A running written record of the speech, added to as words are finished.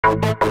Hello,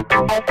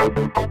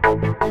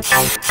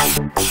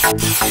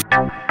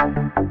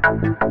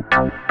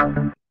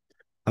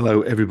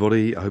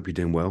 everybody. I hope you're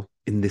doing well.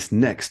 In this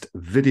next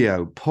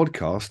video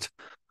podcast,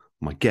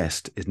 my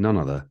guest is none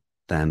other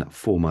than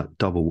former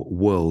double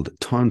world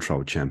time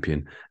trial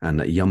champion and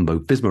Jumbo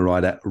Visma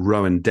rider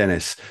Rohan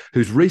Dennis,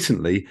 who's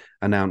recently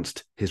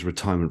announced his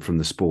retirement from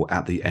the sport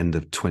at the end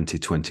of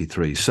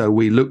 2023. So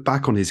we look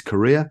back on his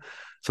career,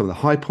 some of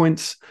the high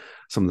points,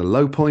 some of the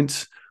low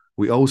points.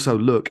 We also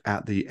look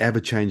at the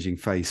ever-changing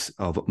face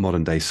of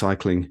modern day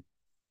cycling.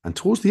 And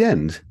towards the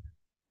end,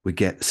 we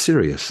get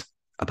serious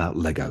about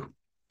Lego.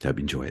 Hope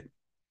you enjoy it.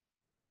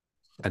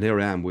 And here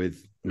I am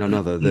with none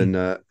other than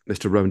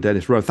Mr. Rohan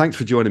Dennis. Rohan, thanks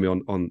for joining me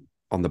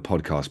on the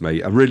podcast,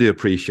 mate. I really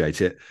appreciate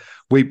it.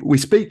 We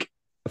speak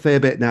a fair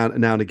bit now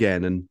and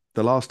again, and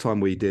the last time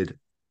we did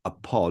a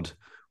pod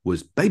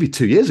was maybe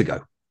 2 years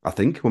ago, I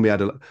think, when we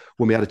had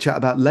a chat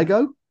about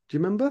Lego. Do you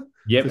remember?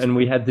 Yep, and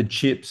we had the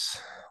chips.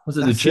 Was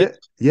it the That's chips?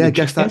 it. Yeah, The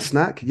guess that chicken?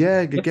 snack.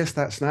 Yeah, Yep. guess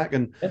that snack.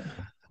 And Yep.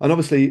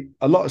 obviously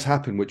a lot has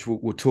happened, which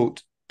we'll talk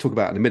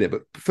about in a minute.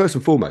 But first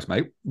and foremost,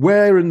 mate,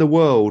 where in the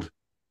world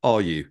are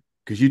you?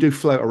 Because you do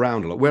float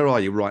around a lot. Where are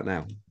you right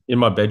now? In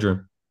my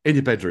bedroom. In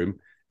your bedroom.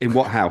 In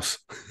what house?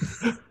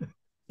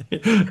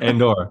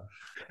 Andorra.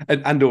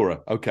 And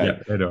Andorra. Okay. Yeah,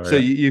 Andorra. So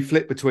Yeah. you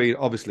flip between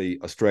obviously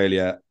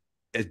Australia.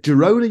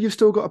 Girona, you've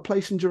still got a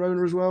place in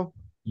Girona as well?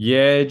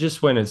 Yeah,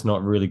 just when it's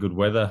not really good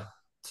weather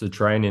to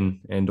train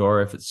in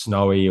Andorra, if it's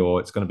snowy or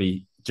it's going to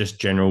be just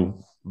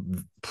general,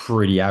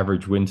 pretty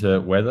average winter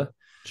weather.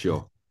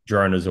 Sure.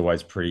 Girona's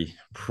always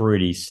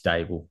pretty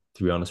stable,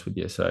 to be honest with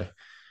you. So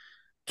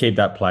keep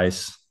that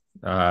place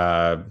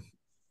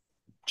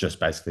just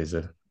basically as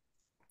a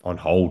on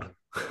hold.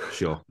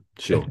 Sure.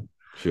 Sure.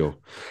 Sure.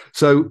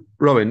 So,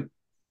 Rowan,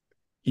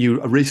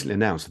 you recently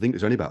announced, I think it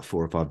was only about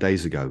 4 or 5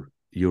 days ago,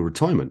 your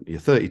retirement. You're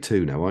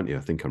 32 now, aren't you?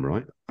 I think I'm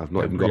right. I've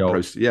not Yeah, even pretty got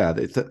old.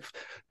 Yeah,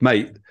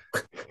 mate,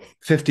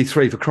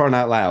 53 for crying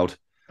out loud.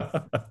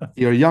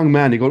 You're a young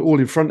man. You've got it all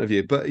in front of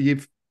you, but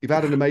you've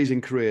had an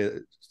amazing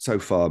career so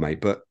far,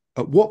 mate. But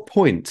at what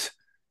point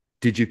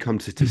did you come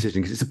to the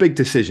decision? Because it's a big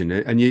decision,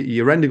 and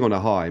you're ending on a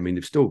high. I mean,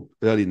 it's still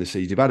early in the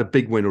season. You've had a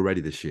big win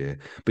already this year,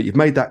 but you've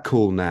made that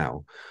call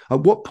now.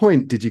 At what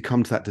point did you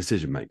come to that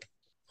decision, mate?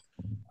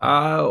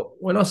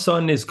 When I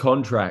signed this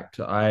contract,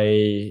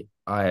 I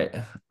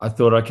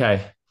thought,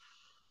 okay,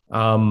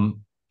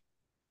 um,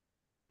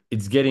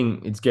 it's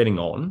getting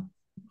on.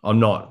 I'm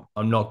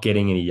not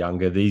getting any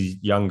younger. These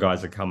young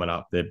guys are coming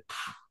up.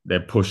 They're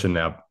pushing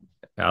our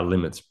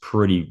limits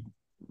pretty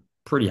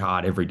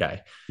hard every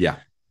day. Yeah,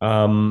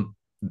 Um,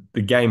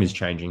 the game is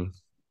changing.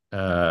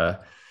 Uh,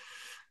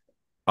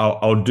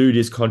 I'll do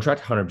this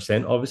contract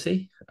 100%,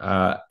 obviously,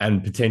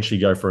 and potentially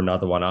go for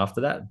another one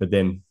after that. But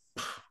then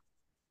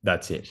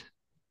that's it.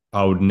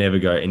 I would never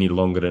go any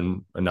longer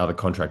than another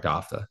contract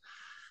after.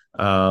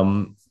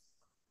 And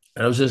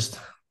it was just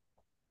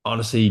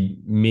honestly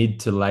mid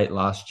to late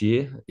last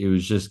year. It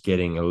was just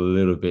getting a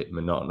little bit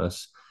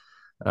monotonous,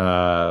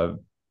 uh,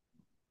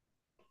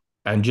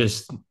 and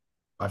just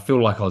I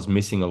feel like I was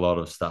missing a lot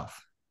of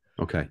stuff.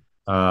 okay,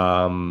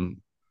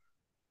 Um,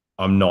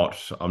 I'm not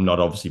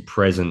obviously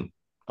present.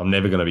 I'm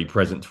never going to be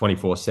present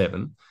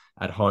 24/7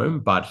 at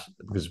home, but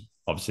because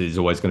obviously there's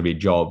always going to be a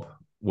job,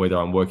 whether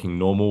I'm working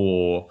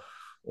normal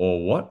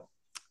or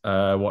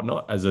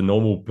whatnot as a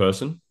normal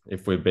person,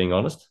 if we're being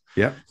honest.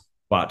 yeah,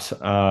 But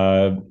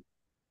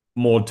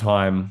more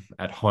time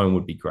at home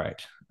would be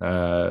great.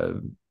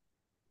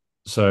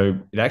 So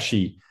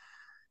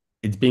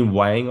it's been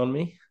weighing on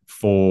me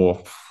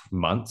for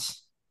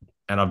months,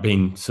 and I've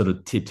been sort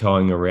of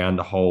tiptoeing around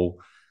the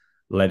whole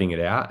letting it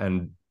out,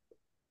 and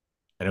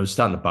it was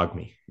starting to bug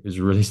me. It was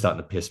really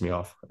starting to piss me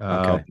off,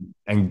 okay,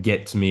 and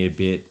get to me a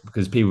bit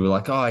because people were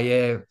like, "Oh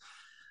yeah,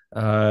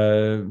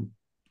 uh,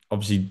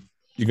 obviously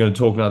you're going to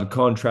talk another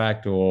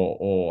contract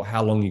or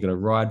how long you're going to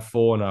ride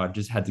for," and I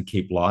just had to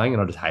keep lying,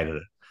 and I just hated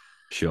it.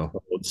 sure, I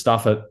would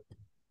stuff it.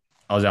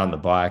 I was out on the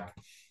bike,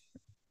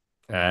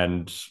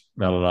 and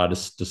Mel and I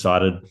just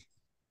decided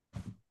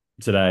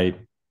today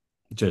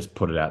just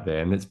put it out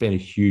there, and it's been a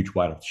huge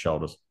weight off the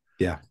shoulders.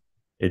 yeah,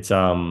 It's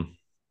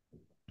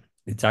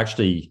it's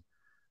actually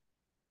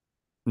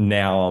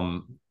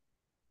now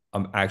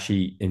I'm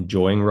actually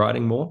enjoying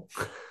riding more,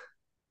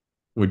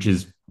 which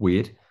is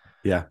weird.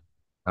 yeah,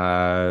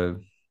 Uh,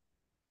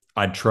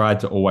 I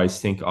tried to always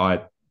think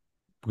I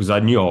because I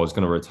knew I was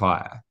going to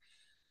retire.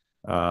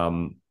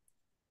 Um,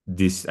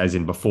 this as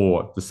in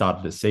before the start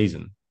of the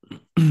season,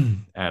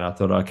 and I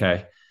thought,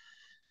 okay,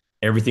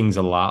 everything's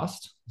a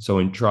last, so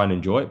in try and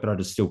enjoy it, but I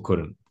just still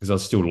couldn't because I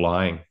was still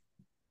lying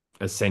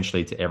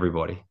essentially to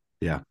everybody.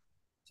 yeah,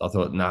 So I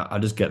thought, nah, I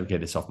just got to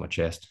get this off my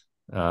chest.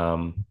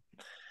 Um,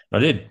 I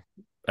did,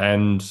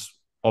 and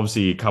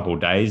obviously a couple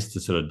of days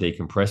to sort of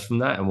decompress from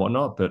that and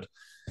whatnot. But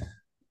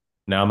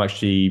now I'm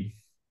actually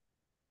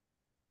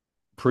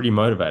pretty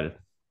motivated,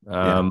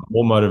 yeah,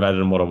 more motivated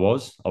than what I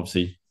was.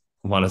 Obviously,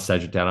 won a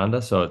stage down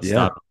under, so it yeah.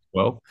 started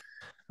well.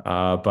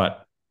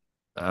 But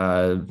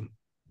uh,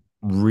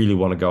 really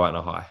want to go out on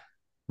a high.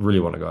 Really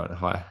want to go out on a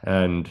high,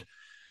 and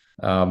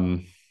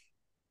um,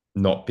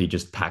 not be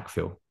just pack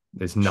fill.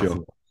 There's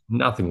Sure.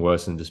 nothing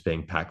worse than just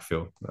being pack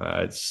fill.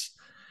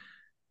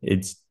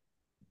 It's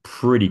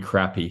pretty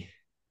crappy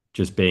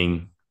just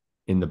being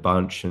in the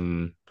bunch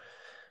and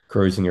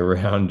cruising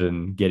around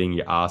and getting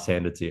your ass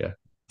handed to you.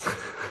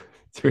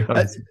 To be Uh,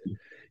 honest.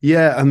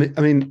 yeah,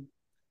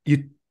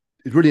 you.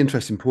 It's a really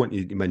interesting point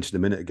you mentioned a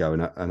minute ago,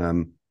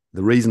 and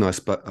the reason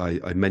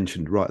I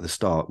mentioned right at the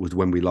start was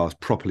when we last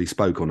properly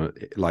spoke on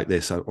it like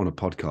this on a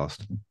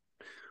podcast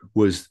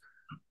was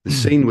the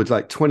scene with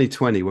like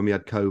 2020 when we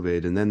had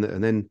COVID, and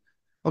then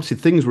obviously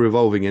things were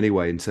evolving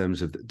anyway in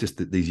terms of just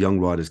these young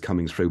riders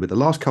coming through. But the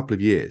last couple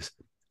of years,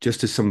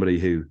 just as somebody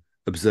who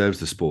observes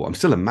the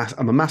sport,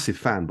 I'm a massive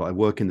fan, but I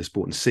work in the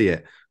sport and see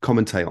it,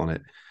 commentate on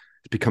it.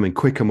 It's becoming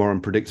quicker, more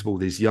unpredictable.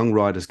 These young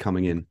riders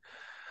coming in.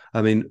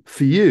 I mean,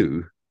 for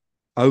you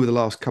over the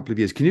last couple of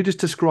years, can you just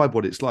describe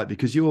what it's like?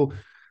 Because you're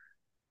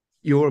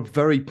a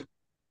very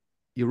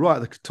you're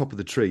right at the top of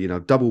the tree,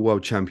 double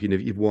world champion.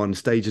 You've won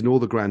stages in all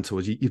the Grand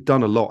Tours. You've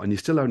done a lot, and you're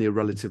still only a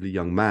relatively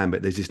young man.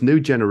 But there's this new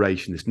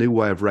generation, this new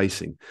way of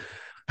racing.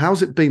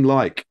 How's it been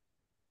like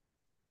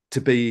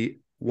to be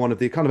one of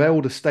the kind of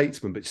elder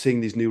statesmen, but seeing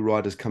these new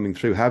riders coming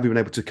through? How have you been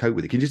able to cope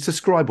with it? Can you just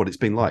describe what it's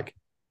been like?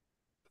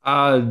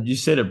 You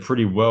said it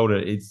pretty well.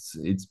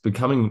 It's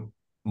becoming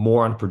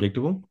more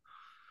unpredictable,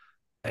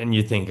 and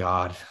you think,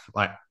 God,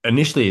 like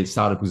initially it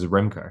started because of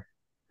Remco,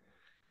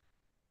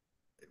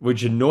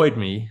 which annoyed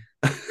me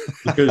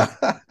because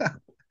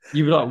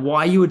you'd be like,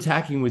 why are you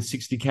attacking with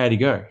 60K to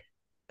go?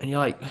 And you're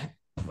like,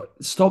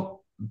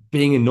 stop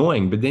being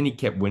annoying. But then he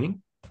kept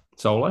winning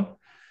solo.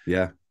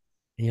 Yeah.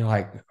 And you're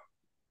like,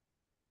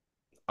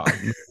 I'm not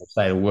gonna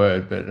say the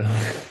word, but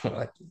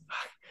like,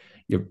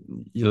 you're,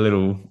 you're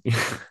little,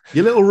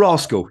 You little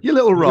rascal. You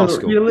little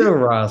rascal. you're a little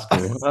rascal.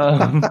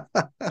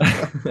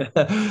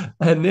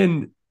 And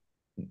then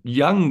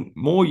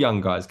more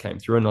young guys came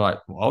through and they're like,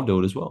 well, I'll do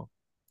it as well.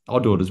 I'll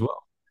do it as well.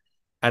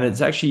 And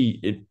it's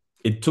actually,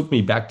 it took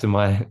me back to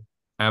my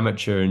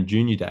amateur and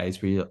junior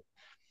days where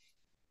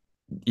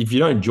if you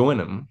don't join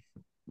them,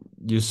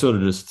 you're sort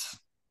of just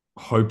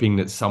hoping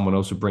that someone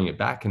else will bring it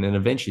back. And then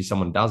eventually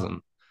someone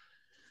doesn't.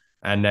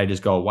 And they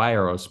just go away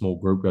or a small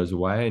group goes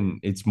away. And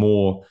it's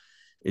more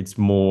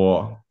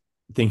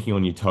thinking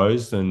on your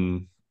toes.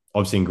 And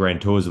obviously in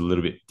Grand Tours a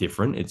little bit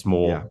different. It's Yeah.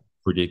 more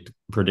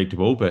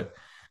predictable, but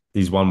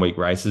these 1 week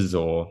races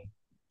or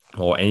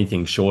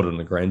anything shorter than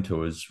the Grand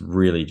Tour is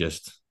really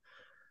just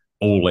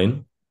all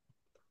in.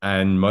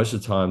 And most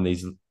of the time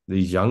these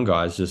young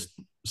guys just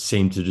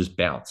seem to just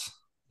bounce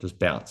and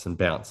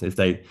bounce.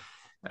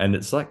 And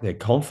it's like their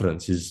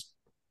confidence is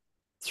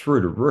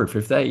through the roof.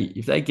 If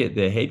they get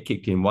their head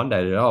kicked in one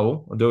day,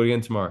 oh, I'll do it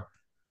again tomorrow.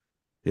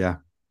 Yeah.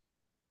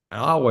 And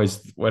I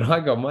always, when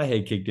I got my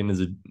head kicked in as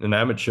an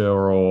amateur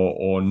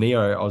or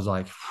neo, I was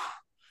like,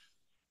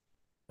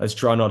 let's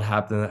try not to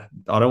happen.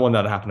 I don't want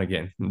that to happen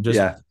again. Just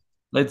Yeah.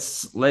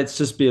 let's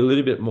just be a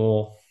little bit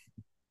more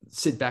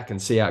sit back and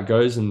see how it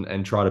goes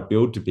and try to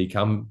build to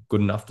become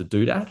good enough to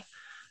do that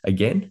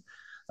again.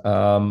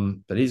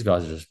 But these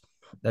guys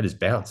they just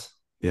bounce.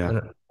 Yeah.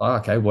 And, oh,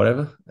 okay,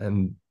 whatever.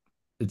 And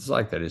it's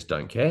like they just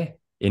don't care.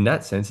 In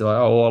that sense, they're like,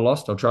 oh, well, I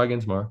lost. I'll try again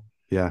tomorrow.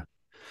 Yeah.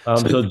 So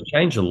So it's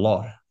changed a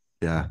lot.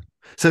 yeah.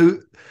 So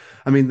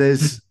I mean,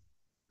 there's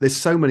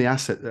so many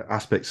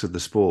aspects of the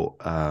sport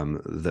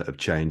that have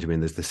changed. I mean,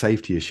 there's the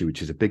safety issue,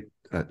 which is a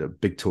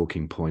big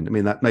talking point. I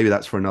mean, that maybe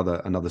that's for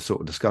another sort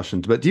of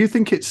discussion. But do you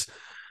think it's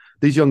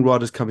these young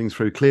riders coming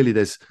through? Clearly,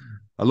 there's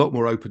a lot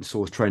more open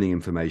source training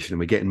information, and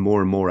we're getting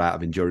more and more out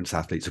of endurance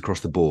athletes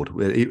across the board.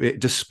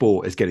 Just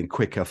sport is getting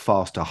quicker,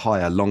 faster,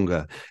 higher,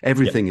 longer. Yeah.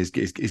 Everything is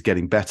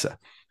getting better.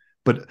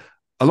 But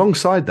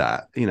alongside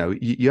that,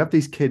 you have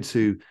these kids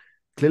who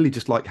clearly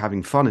just like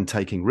having fun and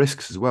taking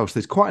risks as well. So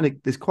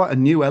there's quite a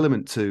new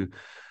element to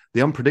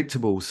the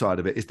unpredictable side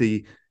of it. Is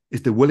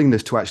the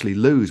willingness to actually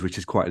lose, which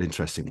is quite an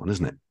interesting one,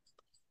 isn't it?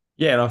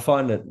 Yeah. And I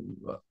find that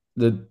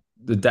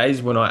the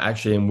days when I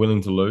actually am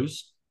willing to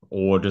lose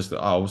or just,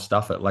 I'll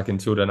stuff it like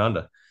until then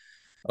under.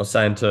 I was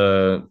saying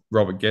to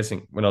Robert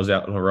Gessing when I was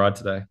out on a ride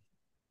today,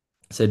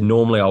 I said,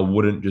 normally I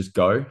wouldn't just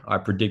go. I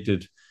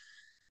predicted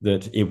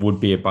that it would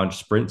be a bunch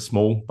sprint,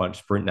 small bunch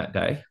sprint that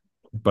day.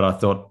 But I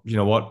thought, you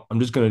know what?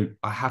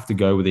 I have to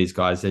go with these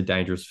guys. They're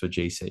dangerous for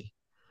GC.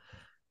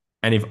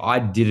 And if I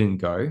didn't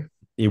go,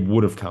 it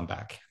would have come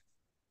back.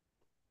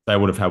 They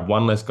would have had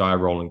one less guy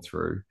rolling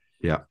through.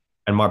 Yeah.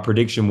 And my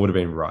prediction would have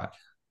been right.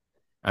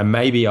 And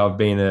maybe I've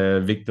been a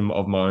victim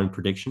of my own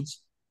predictions.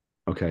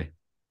 Okay.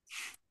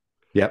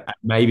 Yep.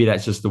 Maybe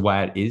that's just the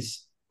way it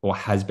is or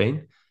has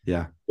been.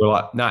 Yeah. We're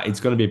like, no, it's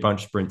going to be a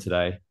bunch sprint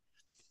today.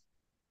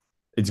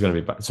 It's going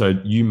to be, so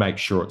you make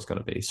sure it's going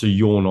to be. So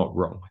you're not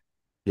wrong.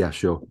 Yeah.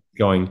 Sure.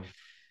 Going,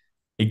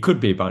 it could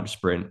be a bunch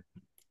sprint.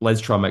 Let's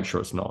try and make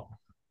sure it's not.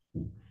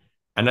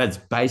 And that's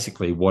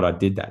basically what I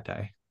did that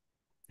day.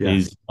 Yeah.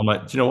 Is I'm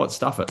like, do you know what?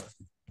 Stuff it.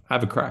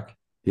 Have a crack.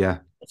 Yeah.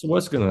 What's the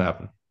worst going to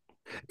happen?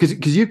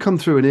 Because you come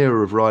through an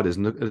era of riders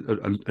and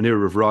an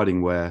era of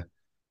riding where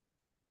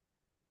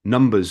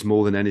numbers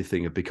more than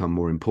anything have become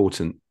more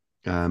important.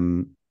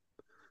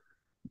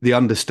 the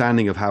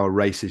understanding of how a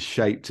race is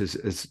shaped as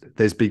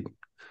there's been.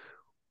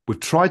 We've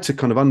tried to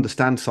kind of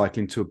understand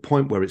cycling to a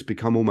point where it's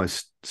become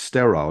almost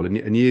sterile,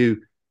 and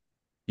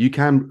you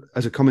can,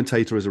 as a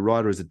commentator, as a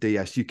rider, as a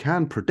DS, you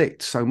can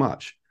predict so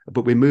much,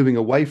 but we're moving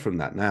away from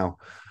that now.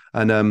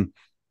 And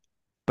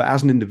but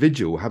as an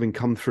individual, having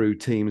come through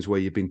teams where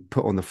you've been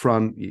put on the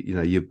front, you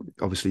know, you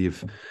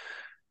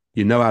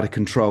know how to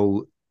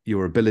control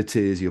your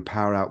abilities, your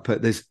power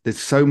output. There's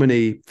so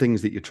many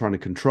things that you're trying to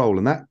control,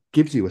 and that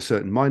gives you a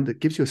certain mind. That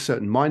gives you a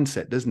certain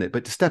mindset, doesn't it?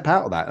 But to step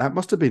out of that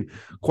must have been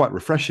quite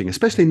refreshing,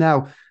 especially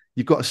now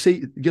you've got to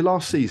see your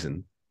last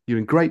season. You're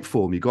in great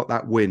form. You got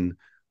that win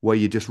where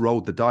you just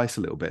rolled the dice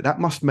a little bit. That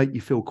must make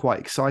you feel quite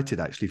excited,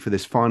 actually, for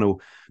this final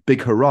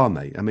big hurrah,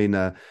 mate. I mean,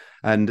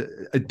 and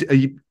are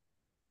you,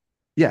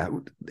 yeah,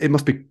 it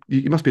must be.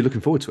 You must be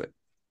looking forward to it.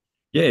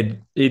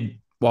 Yeah,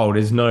 well,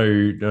 there's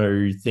no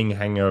thing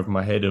hanging over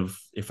my head of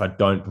if I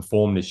don't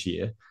perform this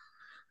year.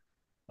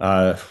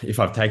 If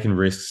I've taken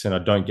risks and I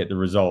don't get the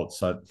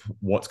results,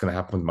 what's going to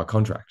happen with my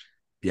contract?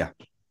 Yeah,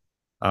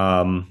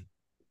 Um,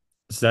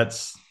 so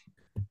that's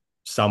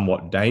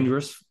somewhat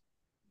dangerous,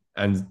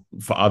 and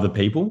for other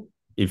people,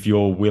 if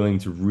you're willing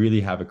to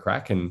really have a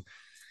crack and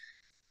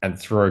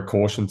throw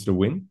caution to the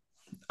wind,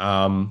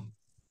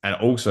 and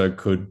also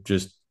could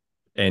just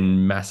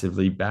end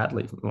massively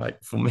badly.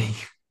 Like for me,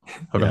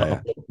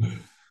 yeah,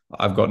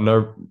 I've got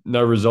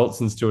no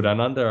results in Still Down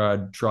Under. I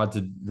tried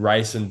to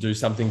race and do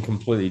something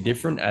completely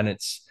different, and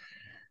it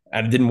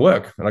didn't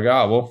work. And I go,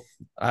 oh well,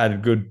 I had a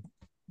good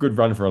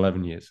run for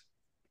 11 years.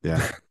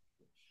 yeah,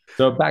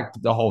 So back to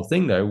the whole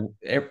thing though,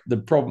 the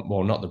problem,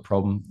 well, not the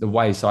problem, the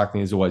way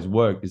cycling has always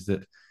worked is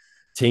that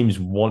teams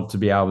want to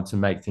be able to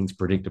make things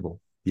predictable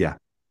yeah,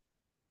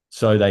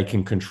 so they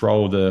can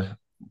control the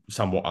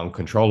somewhat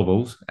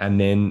uncontrollables, and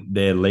then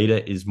their leader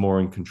is more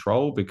in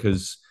control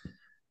because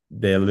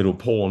their little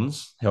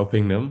pawns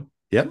helping them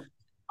yep,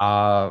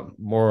 are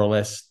more or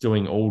less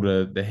doing all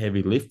the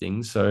heavy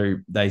lifting. So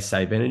they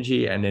save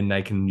energy, and then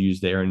they can use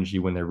their energy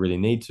when they really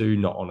need to,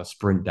 not on a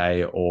sprint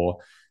day or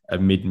a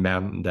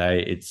mid-mountain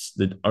day. It's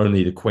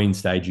only the Queen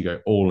stage you go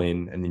all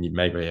in, and then you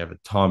maybe have a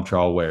time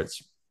trial where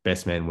it's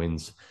best man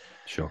wins.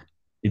 sure,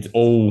 It's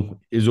all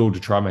to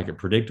try and make it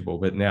predictable.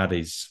 But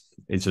nowadays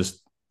it's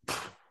just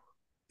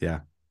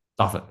yeah,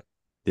 stuff it.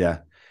 yeah.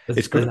 It's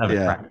Let's great. have a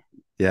Yeah, crack.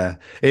 yeah.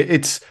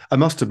 It's. I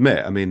must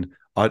admit. I mean,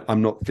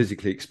 I'm not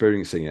physically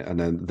experiencing it, and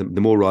then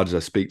the more riders I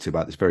speak to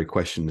about this very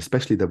question,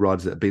 especially the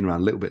riders that have been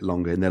around a little bit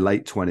longer in their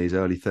late 20s,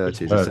 early It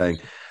 30s, are saying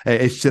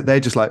hurts. they're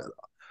just like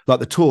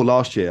the Tour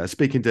last year. I was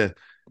speaking to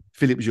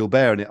Philippe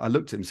Gilbert, and I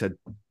looked at him and said,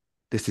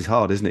 "This is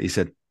hard, isn't it?" He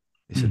said,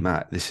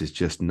 Matt, this is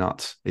just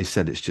nuts. He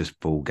said it's just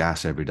full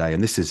gas every day,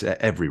 and this is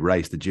every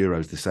race. The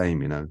Giro's the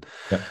same, you know.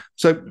 Yeah.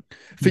 So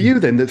for you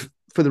then,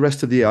 for the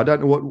rest of the year, I don't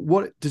know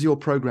what does your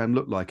program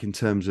look like in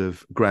terms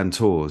of Grand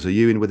Tours? Are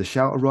you in with a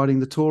shout of riding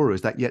the Tour, or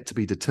is that yet to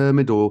be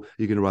determined? Or are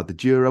you going to ride the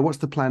Giro? What's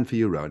the plan for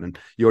you, Rowan? And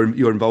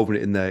your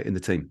involvement in the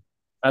team?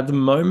 At the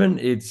moment,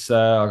 it's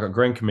I got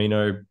Gran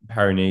Camino,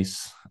 Paris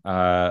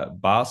Nice,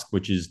 Basque,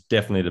 which is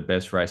definitely the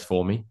best race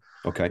for me.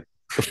 Okay.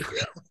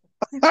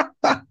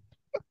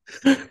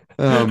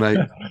 Oh, mate.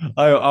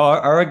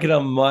 I reckon I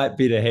might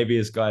be the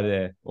heaviest guy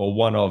there, or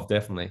one of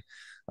definitely.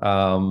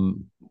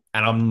 And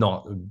I'm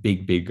not a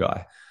big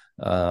guy.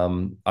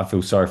 I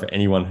feel sorry for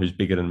anyone who's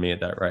bigger than me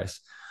at that race.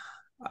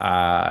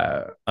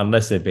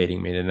 Unless they're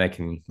beating me, then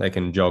they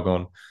can jog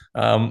on.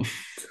 Um,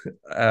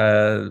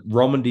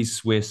 Romandy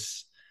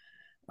Swiss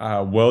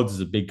Worlds is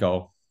a big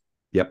goal,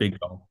 Yep. big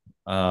goal.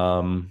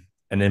 And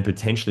then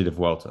potentially the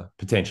Vuelta,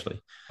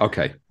 potentially.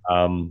 Okay.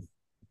 Um,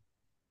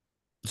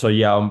 so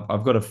yeah,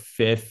 I've got a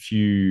fair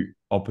few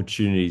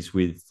opportunities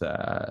with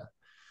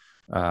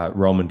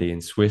Romandy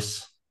and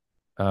Swiss,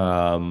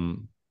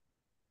 and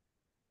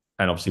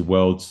obviously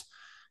Worlds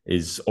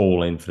is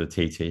all in for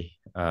the TT.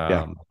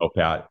 Yeah. Help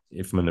out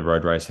if I'm in the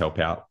road race, help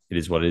out. It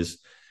is what it is.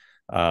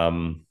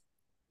 Um,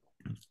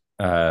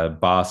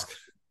 Basque,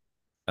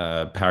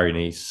 Paris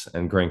Nice,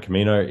 and Gran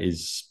Camino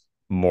is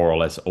more or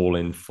less all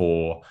in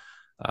for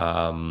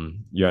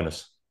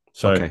Jonas.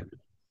 So Okay.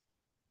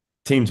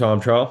 team time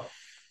trial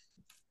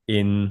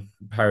in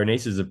Paris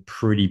Nice is a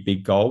pretty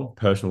big goal,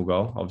 personal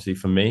goal, obviously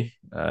for me.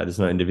 There's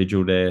no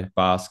individual there.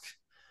 Basque,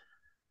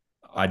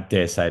 I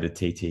dare say the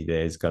TT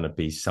there is going to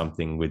be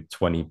something with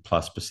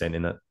 20+%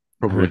 in it.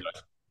 Who Probably.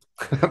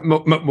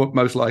 knows?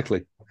 Most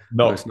likely.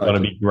 Most Not going to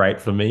likely. be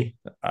great for me.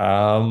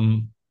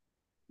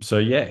 So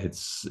yeah,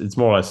 it's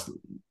more or less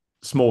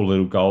small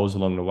little goals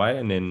along the way,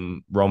 and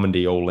then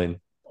Romandy all Yeah.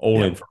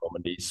 in for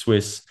Romandy.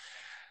 Swiss,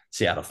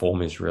 see how the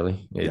form is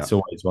really. Yeah. It's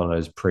always one of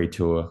those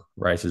pre-tour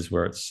races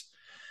where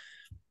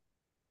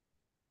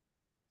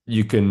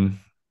you can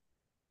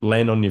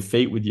land on your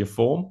feet with your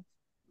form,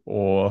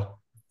 or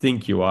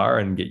think you are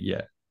and get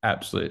your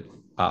absolute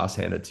ass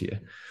handed to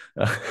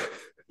you.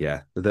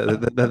 Yeah,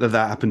 that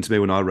happened to me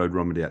when I rode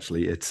Romandy.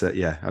 Actually, it's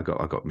yeah, I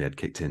got my head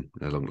kicked in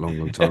a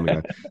long time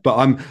ago. But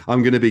I'm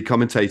going to be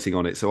commentating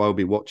on it, so I'll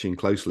be watching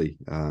closely.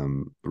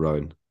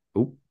 Rowan,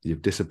 oh,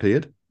 you've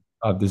disappeared.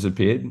 I've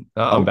disappeared. I'm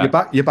Oh, you're back.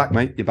 back. You're back,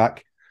 mate. You're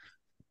back.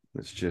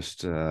 Let's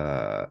just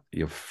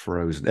you're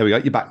frozen. There we go.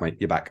 You're back, mate.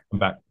 You're back. I'm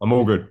back. I'm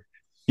all good.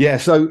 Yeah,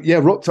 so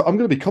yeah, so I'm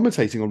going to be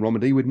commentating on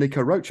Romandie with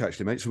Nico Roach,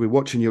 actually, mate. So we're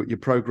watching your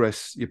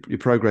progress, your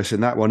progress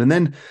in that one, and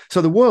then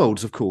so the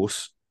Worlds, of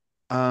course,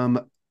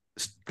 um,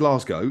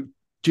 Glasgow.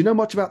 Do you know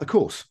much about the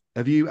course?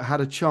 Have you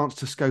had a chance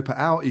to scope it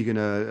out? Are you going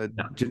to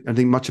No.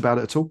 think much about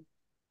it at all?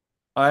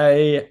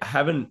 I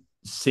haven't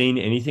seen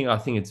anything. I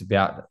think it's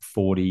about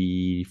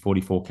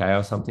 44K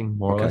or something,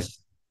 more or Okay, less.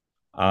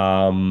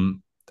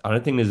 I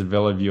don't think there's a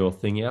Velaview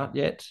thing out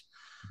yet.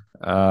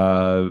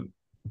 Uh,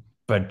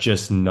 but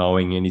just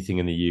knowing anything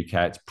in the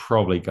UK, it's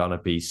probably going to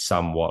be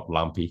somewhat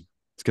lumpy.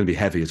 it's going to be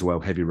heavy as well,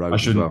 heavy I roads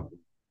as shouldn't. well.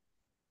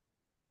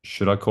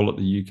 Should I call it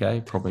the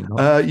UK? Probably not.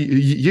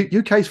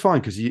 UK is fine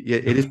because yeah,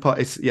 it is part.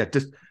 It's yeah,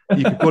 just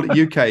you can call it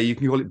UK, you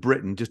can call it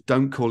Britain, just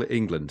don't call it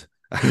England.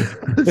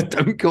 Just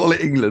don't call it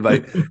England,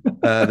 mate.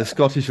 The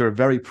Scottish are a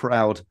very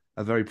proud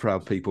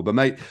people. But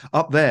mate,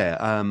 up there,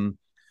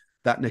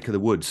 that neck of the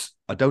woods,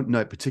 I don't know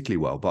it particularly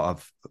well, but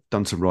I've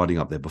done some riding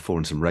up there before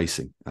and some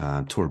racing.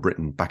 Tour of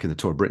Britain, back in the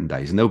Tour of Britain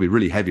days, and there'll be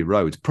really heavy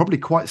roads, probably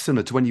quite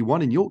similar to when you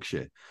won in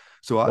Yorkshire.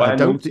 So Well, I and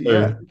don't think,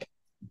 yeah, also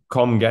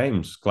Com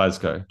Games,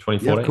 Glasgow, yeah, of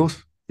 2014.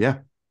 course, yeah,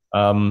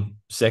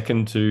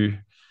 Second to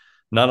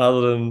none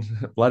other than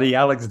bloody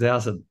Alex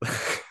Dowsett.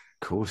 of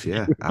course,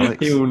 yeah,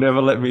 Alex. He will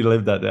never let me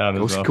live that down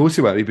as Of well. course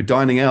you won't. You've been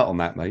dining out on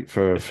that, mate,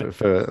 for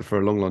a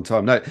long, long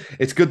time. No,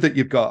 it's good that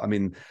you've got, I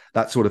mean,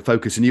 that sort of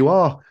focus. And you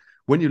are,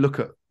 when you look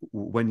at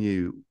when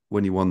you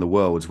won the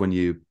worlds, when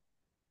you're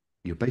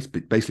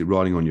basically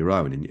riding on your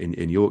own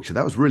in Yorkshire.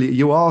 That was really,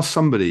 you are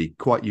somebody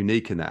quite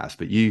unique in that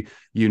aspect. You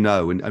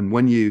know, and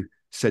when you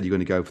said you're going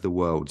to go for the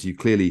worlds, you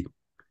clearly,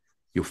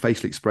 your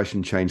facial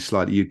expression changed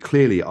slightly. You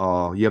clearly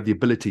are, you have the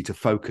ability to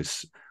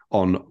focus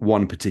on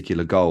one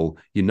particular goal.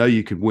 You know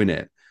you can win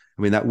it.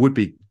 I mean, that would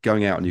be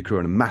going out on your career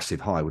on a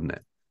massive high, wouldn't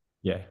it?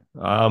 Yeah.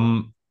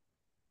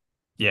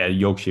 Yeah,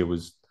 Yorkshire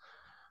was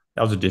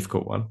that was a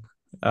difficult one.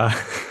 Uh,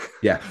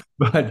 Yeah.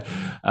 but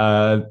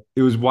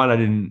it was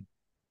one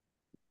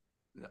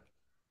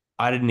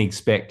I didn't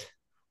expect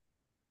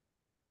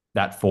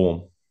that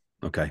form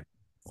Okay.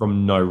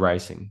 from no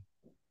racing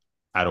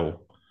at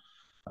all.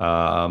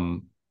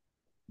 Um,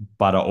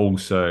 but I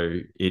also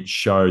it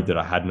showed that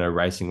I had no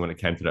racing when it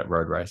came to that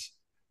road race.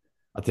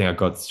 I think I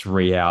got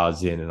 3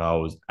 hours in and I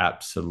was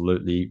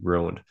absolutely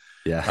ruined.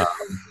 Yeah. Uh,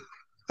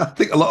 I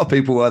think a lot of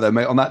people were there,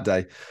 mate, on that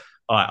day.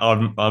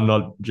 I'm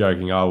not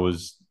joking. I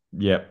was,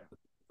 yep.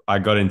 I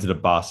got into the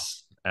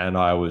bus and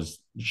I was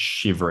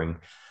shivering.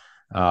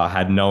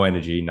 Had no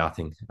energy,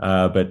 nothing.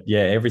 But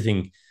yeah,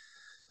 everything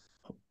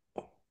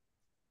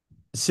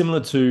similar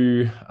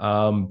to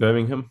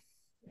Birmingham,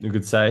 you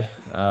could say.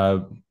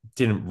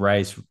 Didn't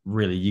race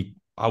really.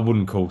 I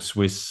wouldn't call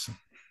Swiss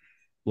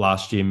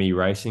last year me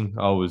racing.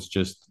 I was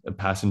just a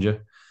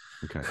passenger,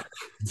 Okay.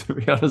 to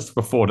be honest,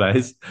 for 4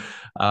 days.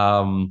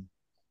 Um,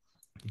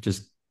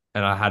 just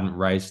and I hadn't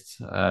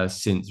raced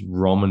since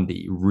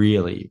Romandie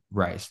really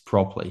raced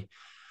properly.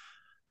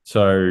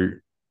 So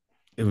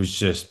it was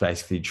just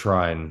basically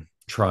try and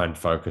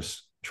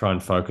focus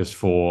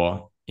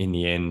for in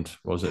the end,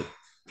 was it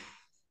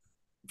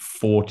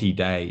 40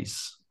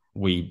 days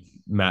we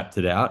mapped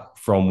it out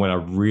from when I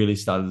really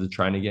started to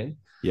train again.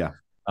 Yeah.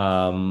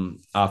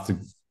 After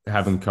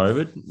having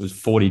COVID, it was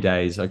 40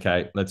 days.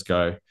 Okay, let's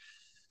go.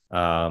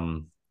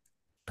 Um,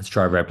 let's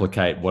try to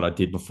replicate what I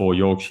did before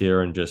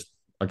Yorkshire and just,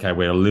 okay,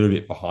 we're a little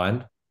bit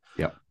behind.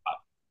 Yeah.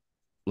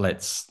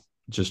 Let's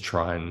just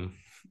try and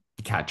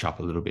catch up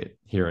a little bit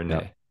here and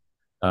Yeah.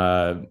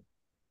 there.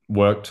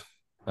 Worked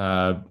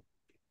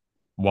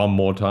one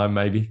more time,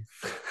 maybe.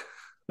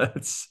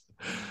 That's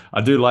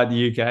I do like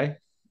the UK.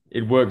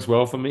 It works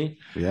well for me.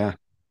 Yeah.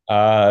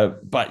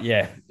 But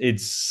yeah,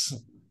 it's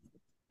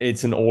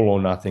an all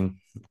or nothing.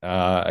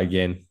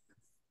 Again,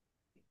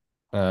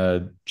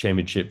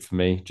 championship for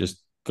me.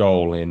 Just go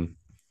all in.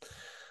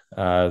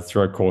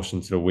 Throw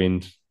caution to the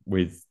wind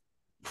with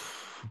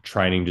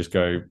training. Just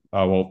go.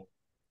 Oh well,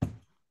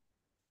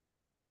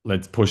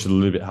 let's push it a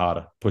little bit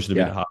harder. Push it a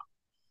bit Yeah. harder.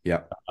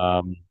 Yeah.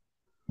 Um,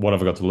 what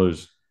have I got to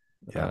lose?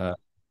 Yeah.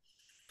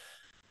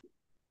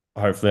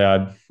 Hopefully,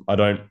 I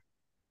don't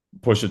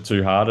push it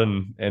too hard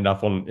and end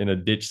up in a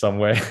ditch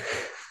somewhere,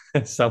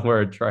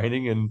 somewhere at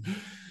training and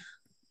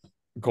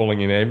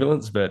calling an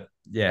ambulance. But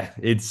yeah,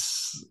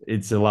 it's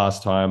the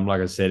last time.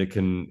 Like I said, it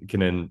can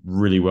end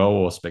really well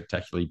or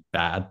spectacularly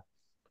bad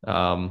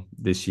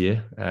this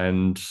year,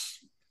 and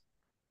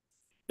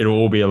it'll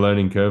all be a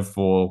learning curve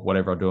for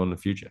whatever I do in the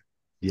future.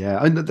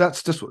 Yeah. And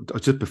that's just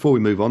before we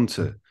move on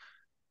to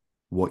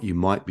what you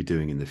might be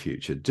doing in the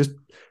future, just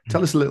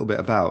tell us a little bit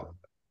about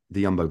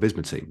the Jumbo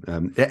Visma team.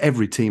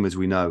 Every team, as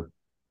we know,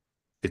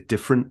 is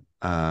different,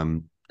 a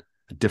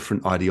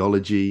different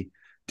ideology,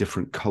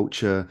 different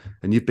culture,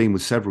 and you've been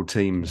with several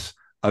teams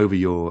over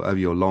your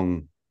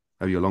long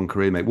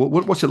career, mate.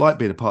 What's it like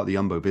being a part of the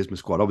Jumbo Visma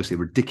squad? Obviously, a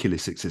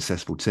ridiculously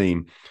successful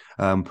team.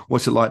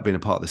 What's it like being a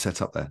part of the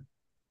setup there?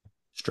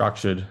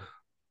 Structured,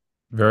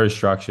 very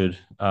structured.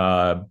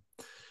 Like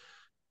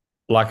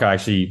I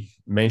actually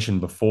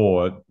mentioned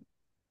before,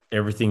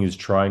 everything is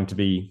trying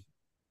to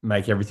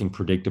make everything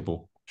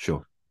predictable,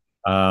 Sure.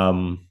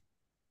 um,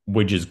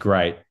 which is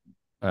great.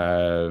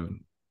 Uh,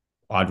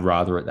 I'd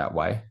rather it that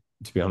way,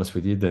 to be honest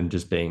with you, than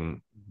just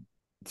being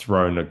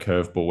thrown a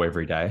curveball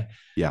every day.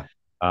 Yeah.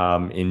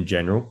 In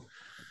general,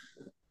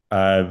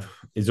 uh,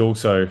 is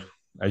also,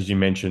 as you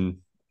mentioned,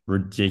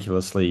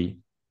 ridiculously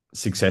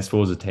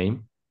successful as a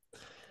team,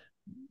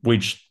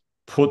 which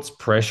puts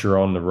pressure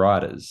on the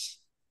riders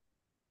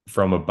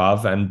from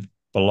above and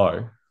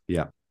below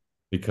Yeah.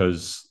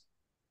 because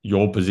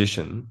your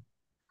position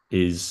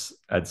is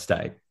at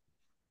stake.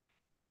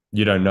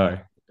 You don't know.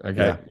 Okay.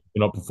 Yeah.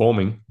 You're not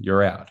performing,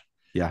 you're out.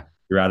 Yeah.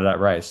 You're out of that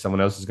race. Someone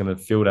else is going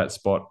to fill that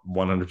spot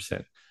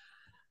 100%,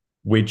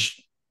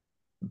 which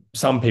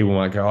some people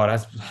might go, oh,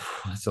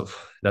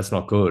 that's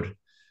not good.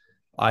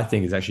 I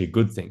think it's actually a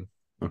good thing.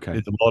 Okay.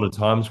 There's a lot of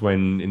times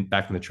when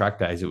back in the track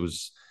days, it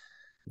was,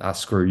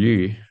 screw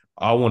you.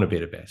 I want to be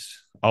the best.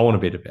 I want to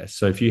be the best.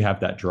 So if you have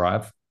that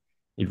drive,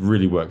 it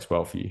really works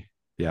well for you.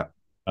 Yeah.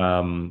 No,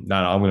 I'm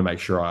going to make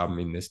sure I'm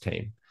in this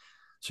team.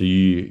 So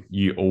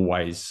you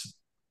always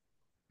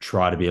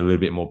try to be a little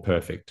bit more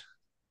perfect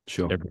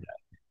Sure. every day.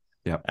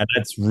 Yeah. And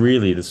that's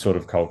really the sort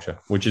of culture,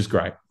 which is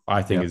great.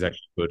 I think Yeah. is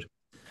actually good.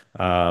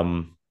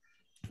 Um,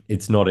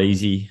 it's not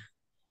easy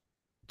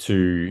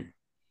to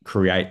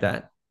create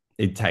that.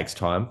 It takes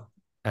time.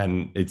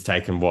 And it's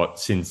taken what,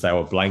 since they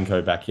were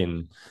Blanco back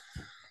in,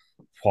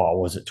 what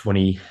was it,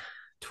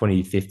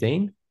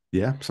 2015?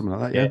 Yeah. Something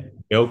like that. Yeah.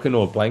 Yeah. Elkin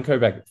or Blanco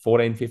back at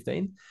 14,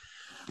 15.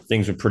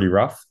 Things were pretty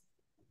rough.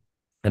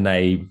 And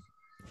they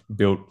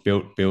built.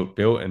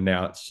 And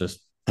now it's just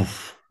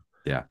poof,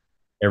 Yeah.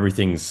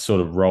 everything's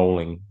sort of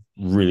rolling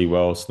really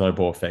well,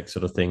 snowball effect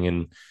sort of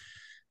thing.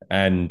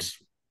 And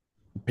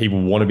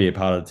people want to be a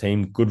part of the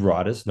team. Good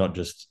riders, not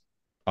just,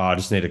 oh, I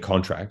just need a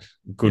contract.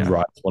 Good Yeah.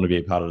 riders want to be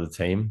a part of the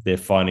team. They're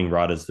finding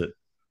riders that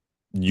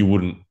you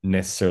wouldn't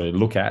necessarily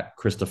look at.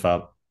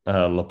 Christopher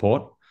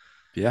Laporte,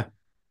 Yeah.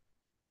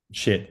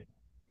 shit.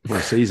 What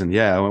a season.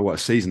 Yeah. What a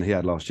season he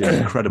had last year. It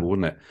was incredible,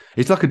 wasn't it?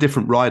 He's like a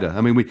different rider.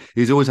 I mean,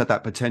 he's always had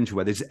that potential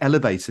where they just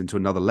elevate him to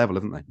another level,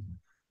 haven't they?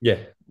 Yeah,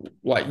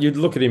 like you'd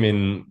look at him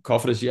in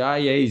Cofidis, yeah,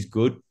 he's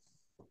good,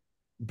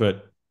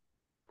 but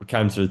when it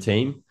comes to the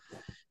team,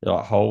 you're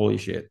like, holy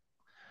shit,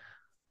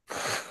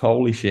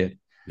 holy shit.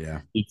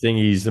 Yeah. You'd think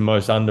he's the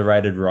most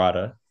underrated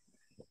rider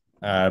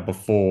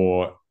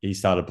before he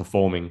started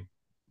performing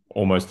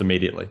almost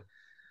immediately.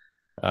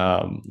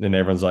 Then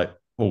everyone's like,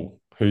 oh,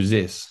 who's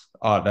this?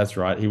 Oh, that's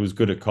right. He was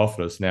good at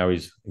Cofidis. Now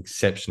he's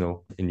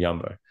exceptional in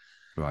Yumbo.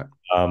 Right.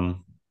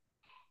 Um,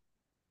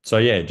 so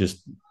yeah,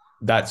 just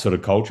that sort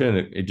of culture, and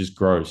it just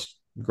grows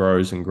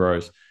and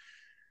grows.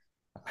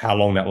 How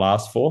long that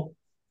lasts for,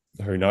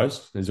 who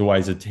knows? There's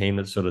always a team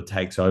that sort of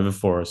takes over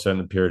for a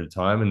certain period of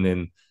time, and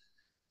then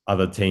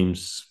other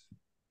teams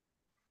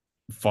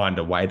find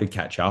a way to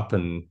catch up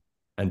and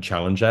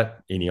challenge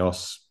that.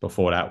 Ineos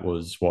before that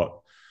was what?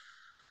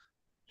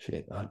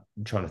 Shit, I'm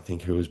trying to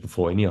think who was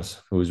before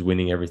Ineos, who was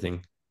winning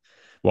everything.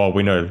 Well,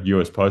 we know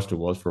US Postal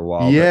was for a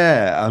while, but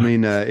Yeah, I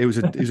mean, it was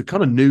a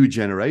kind of new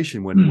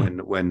generation when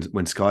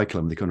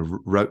Skyclub they kind of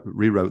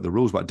rewrote the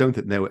rules, but I don't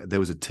think there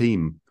was a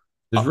team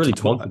there's up to really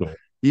top. Contador.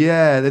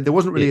 Yeah, there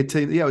wasn't really Yeah, a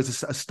team. Yeah, it was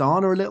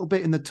Astana a little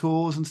bit in the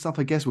tours and stuff,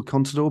 I guess, with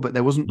Contador, but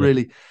there wasn't yeah,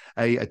 really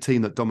a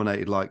team that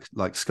dominated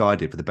like Sky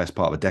did for the best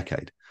part of a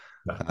decade.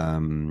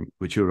 no.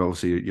 Which you're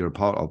a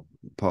part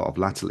of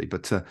latterly,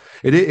 but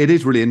it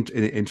is really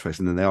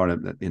interesting, and they are,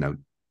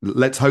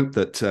 let's hope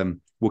that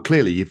well,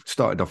 clearly you've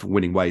started off in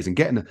winning ways and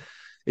getting.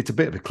 It's a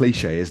bit of a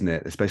cliche, isn't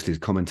it? Especially as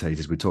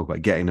commentators, we talk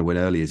about getting a win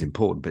early is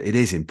important, but it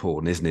is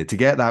important, isn't it, to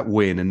get that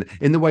win and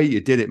in the way you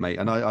did it, mate.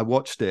 And I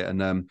watched it,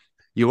 and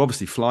you were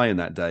obviously flying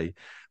that day,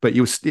 but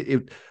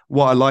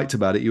what I liked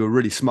about it, you were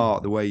really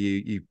smart the way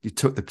you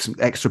took some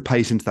extra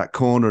pace into that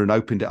corner and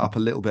opened it up a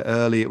little bit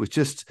early. It was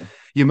just,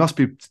 you must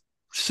be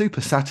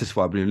super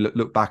satisfied when you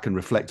look back and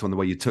reflect on the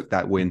way you took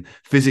that win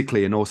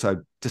physically and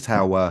also just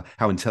how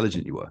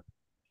intelligent you were.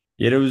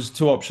 Yeah, there was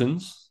two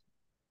options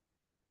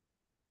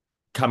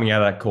coming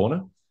out of that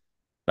corner.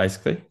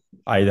 Basically,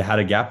 I either had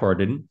a gap or I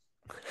didn't.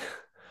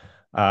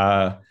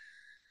 Uh,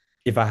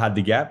 if I had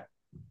the gap,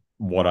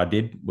 what I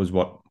did was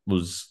what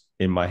was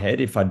in my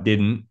head. If I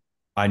didn't,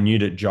 I knew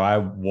that Jai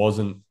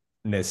wasn't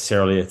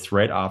necessarily a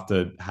threat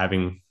after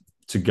having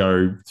to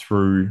go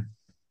through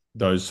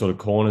those sort of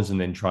corners and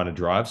then trying to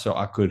drive. So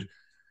I could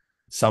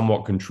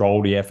somewhat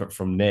control the effort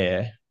from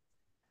there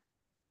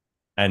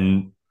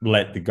and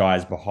let the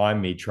guys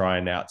behind me try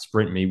and out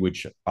sprint me,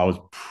 which I was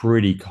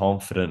pretty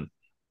confident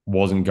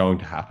wasn't going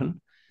to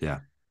happen. Yeah,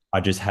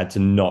 I just had to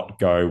not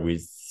go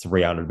with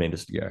 300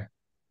 meters to go.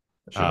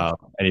 sure.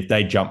 And if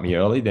they jumped me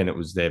early, then it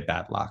was their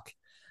bad luck.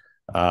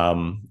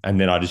 And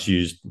then I just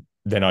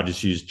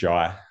used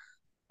Jai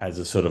as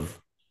a sort of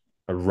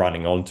a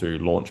running onto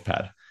launch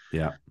pad.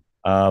 Yeah,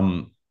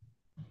 Um,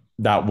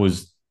 that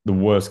was the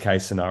worst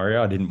case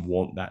scenario. I didn't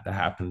want that to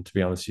happen, to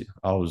be honest.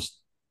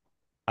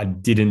 I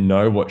didn't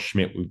know what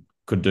Schmidt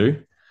could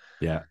do.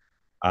 yeah,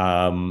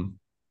 Um,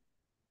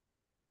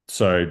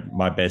 so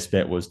my best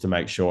bet was to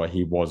make sure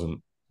he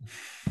wasn't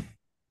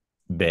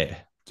there,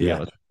 to be Yeah.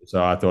 honest.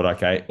 So I thought,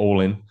 okay,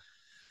 all in.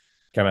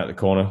 Came out the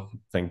corner.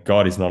 Thank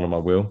God he's not on my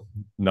wheel.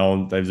 No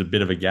one, there's a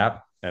bit of a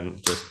gap,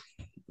 and just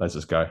let's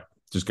just go.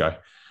 Just go.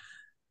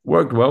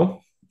 Worked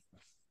well.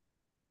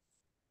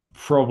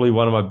 Probably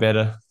one of my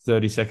better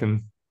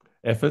 30-second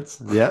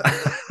efforts. Yeah.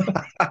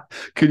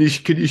 Can you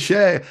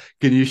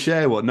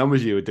share what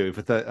numbers you were doing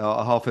for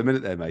half a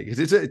minute there, mate?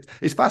 Because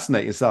it's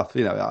fascinating stuff.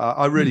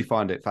 I really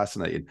find it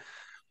fascinating.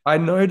 I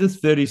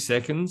noticed 30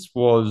 seconds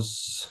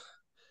was,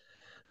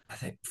 I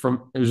think,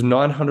 it was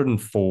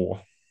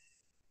 904.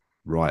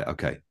 Right.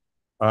 Okay.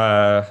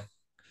 Uh,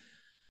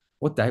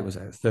 what date was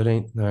that?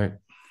 13th? No,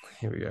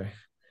 here we go.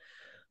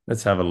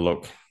 Let's have a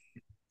look.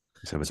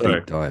 Let's have a So,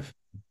 deep dive.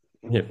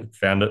 yeah,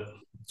 found it.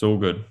 It's all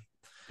good.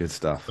 Good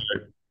So, stuff.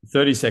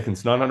 30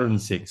 seconds,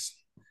 906.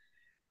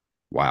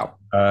 Wow.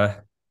 Uh,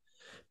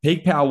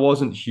 Peak power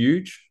wasn't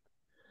huge.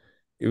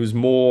 It was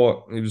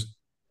more,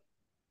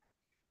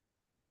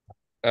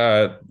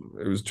 uh,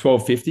 it was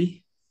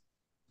 1250.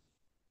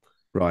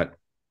 Right.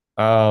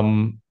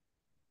 Um,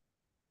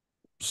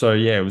 so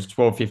yeah, it was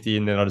 1250,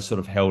 and then I just sort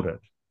of held it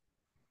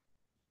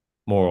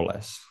more or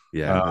less.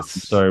 Yeah.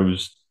 That's So it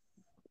was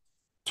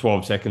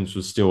 12 seconds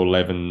was still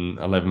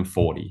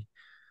 11:40.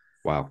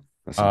 wow.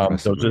 That's So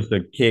impressive, mate. just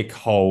a kick,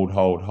 hold,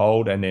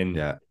 and then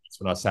Yeah. that's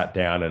when I sat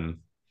down, and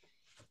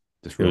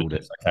Just it was ruled it.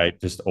 just okay,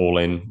 just all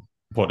in,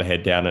 put the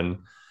head down, and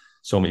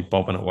saw me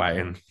bobbing away.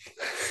 And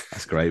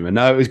That's great, man.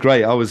 No, it was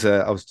great. I was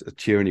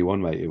cheering you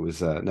on, mate. It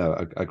was no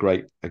a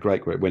great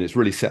when it's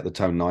really set the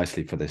tone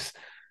nicely for this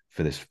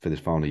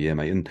final year,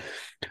 mate. And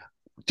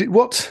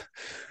what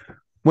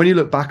when you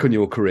look back on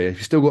your career,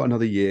 you've still got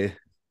another year,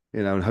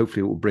 and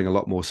hopefully it will bring a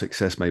lot more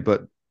success, mate.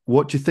 But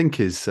what do you think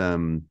is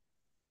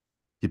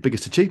your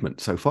biggest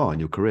achievement so far in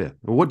your career?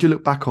 Or what do you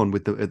look back on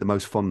with the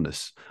most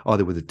fondness,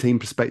 either with a team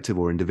perspective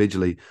or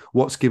individually?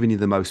 What's given you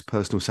the most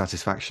personal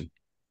satisfaction?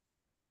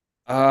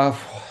 uh,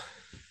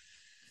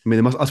 I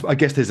mean, I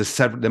guess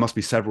there must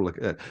be several,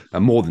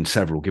 more than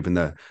several, given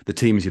the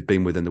teams you've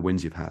been with and the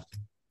wins you've had.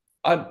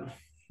 I,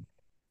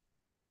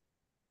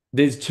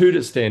 there's two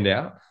that stand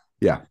out.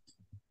 Yeah,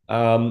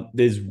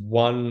 There's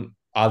one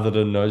other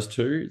than those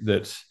two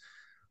that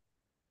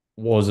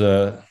was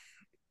a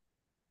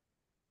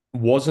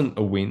wasn't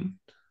a win,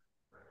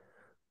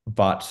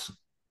 but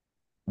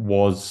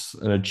was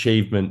an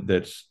achievement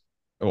that,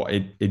 or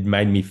it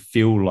made me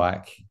feel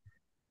like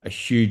a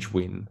huge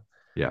win,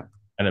 yeah,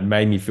 and it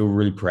made me feel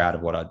really proud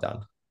of what I'd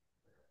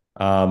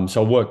done.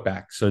 So I worked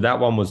back. So that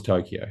one was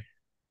Tokyo.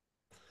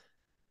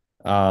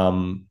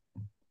 Um,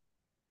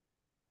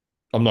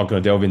 I'm not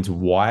going to delve into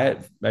why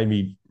it made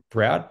me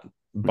proud,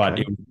 but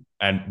okay,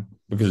 and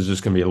because it's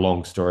just going to be a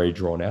long story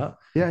drawn out.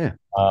 yeah, yeah,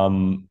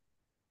 Um,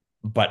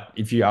 but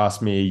if you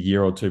asked me a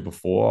year or two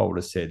before, I would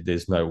have said,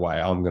 "There's no way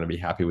I'm going to be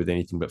happy with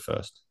anything but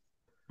first."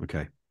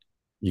 okay,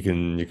 You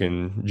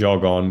can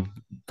jog on,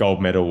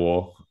 gold medal,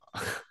 or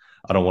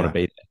I don't want to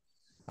yeah, be there.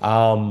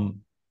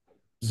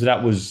 So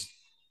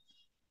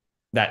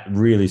that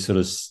really sort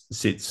of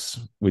sits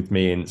with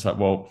me, and it's like,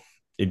 well,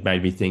 it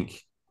made me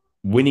think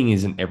winning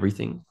isn't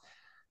everything.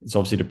 It's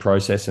obviously the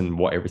process and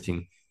how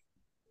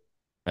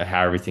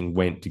everything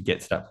went to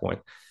get to that point.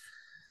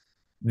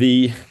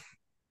 The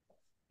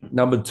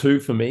number two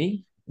for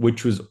me,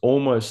 which was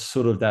almost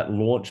sort of that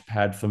launch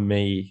pad for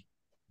me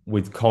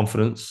with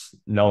confidence,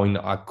 knowing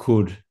that I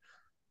could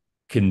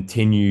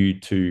continue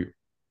to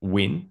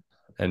win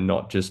and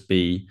not just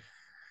be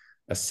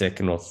a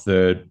second or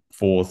third,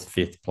 fourth,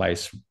 fifth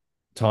place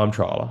time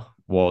trialer,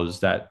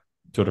 was that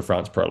Tour de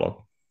France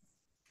prologue.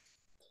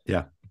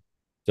 yeah.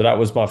 So that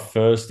was my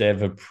first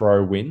ever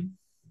pro win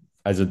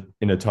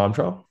in a time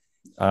trial.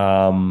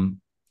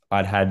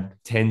 I'd had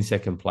 10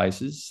 second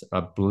places,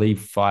 I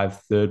believe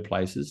 5 third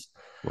places.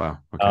 Wow.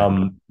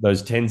 Okay.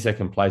 Those 10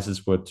 second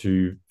places were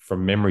to,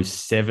 from memory,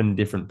 7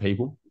 different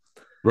people,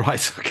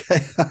 Right.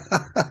 Okay.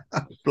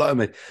 Blow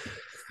me.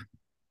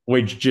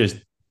 which just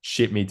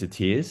shit me to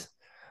tears.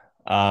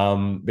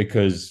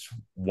 Because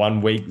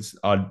one week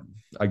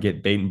I'd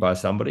get beaten by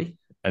somebody,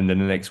 and then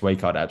the next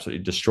week I'd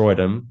absolutely destroy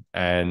them,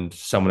 and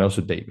someone else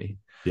would beat me.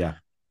 Yeah.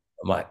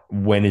 I'm like,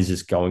 when is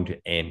this going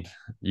to end?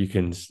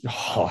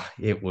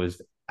 It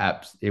was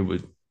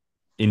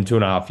in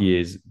 2.5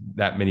 years,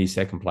 that many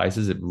second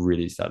places, it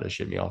really started to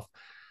shit me off.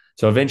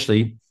 So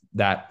eventually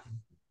that,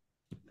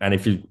 and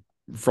if you,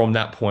 from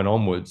that point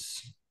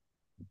onwards,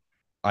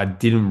 I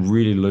didn't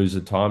really lose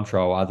a time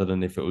trial other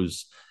than if it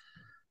was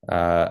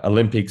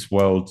Olympics,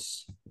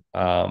 Worlds,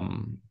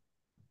 um,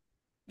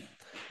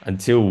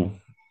 until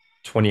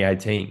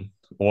 2018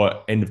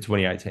 or end of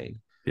 2018.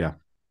 Yeah.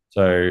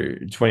 So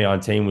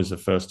 2019 was the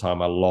first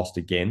time I lost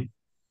again,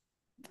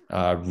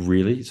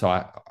 really. So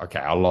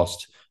I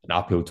lost an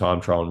uphill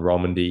time trial in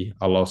Romandy.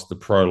 I lost the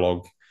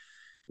prologue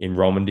in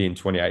Romandy in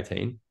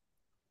 2018.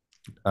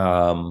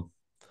 Um,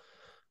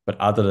 but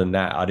other than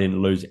that, I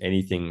didn't lose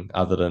anything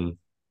other than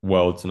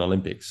Worlds and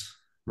Olympics,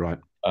 Right.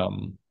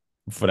 um,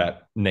 for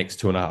that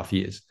next 2.5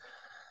 years.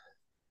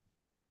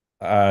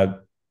 Uh,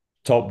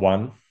 Top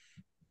one,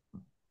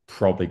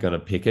 probably going to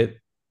pick it.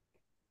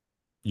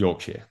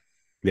 Yorkshire.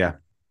 Yeah.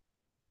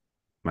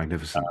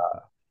 Magnificent.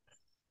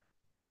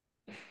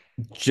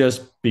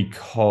 Just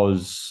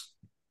because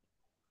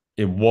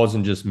it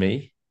wasn't just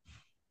me.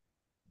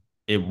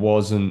 It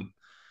wasn't.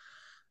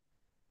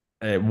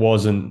 It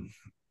wasn't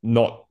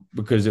not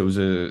because it was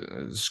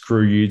a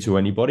screw you to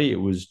anybody. It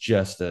was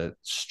just a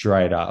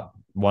straight up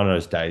one of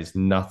those days.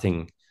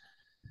 Nothing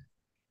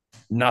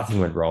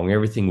went wrong.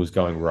 Everything was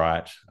going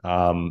right,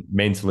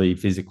 mentally,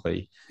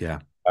 physically, Yeah.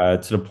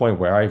 to the point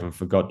where I even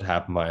forgot to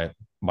have my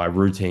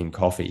routine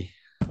coffee.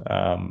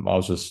 I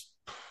was just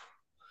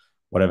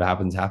whatever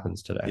happens,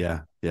 happens today.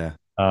 Yeah. Yeah.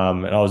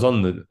 And I was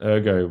on the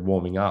ergo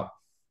warming up,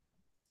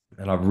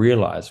 and I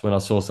realized when I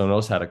saw someone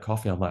else had a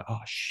coffee, I'm like, oh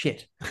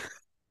shit,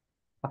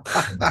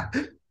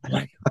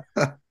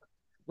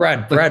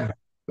 Brad,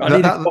 I that need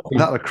a that coffee.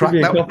 that would Give crack me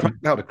a that would coffee. crack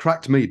that would have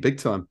cracked me big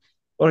time.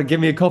 Oh, give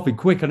me a coffee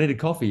quick. I need a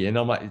coffee. And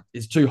I'm like,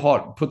 it's too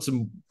hot. Put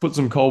some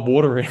cold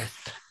water in.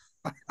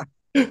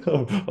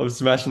 I'm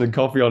smashing the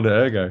coffee onto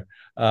ergo.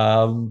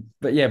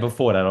 But yeah,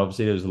 before that,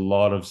 obviously there was a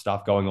lot of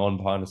stuff going on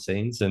behind the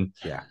scenes, and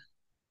Yeah.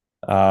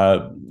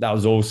 that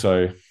was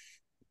also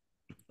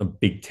a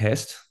big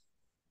test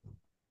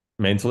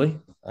mentally.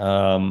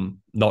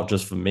 Not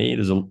just for me,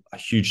 there's a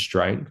huge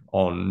strain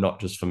on not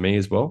just for me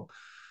as well.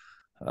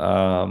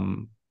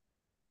 Um,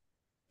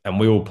 and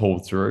we all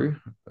pulled through.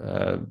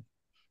 Uh,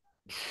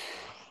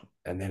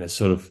 and then it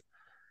sort of,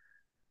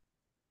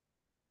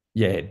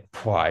 yeah,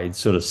 it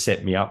sort of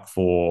set me up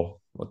for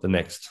what the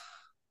next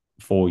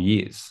 4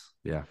 years.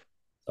 Yeah.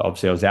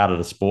 Obviously, I was out of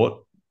the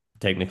sport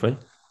technically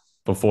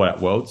before that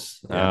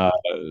Worlds, Yeah.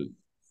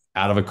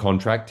 out of a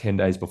contract 10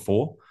 days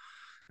before,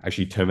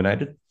 actually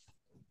terminated,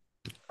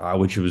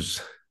 which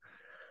was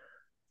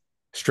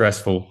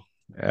stressful.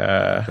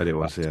 But it I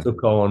was, yeah.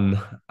 took on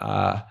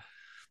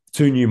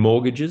two new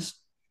mortgages.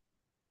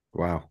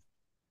 Wow.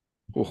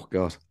 Oh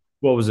God.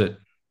 What was it?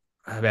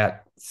 About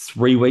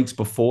 3 weeks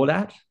before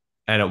that.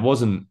 And it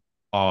wasn't,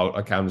 oh,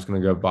 okay, I'm just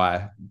going to go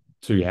buy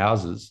two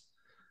houses.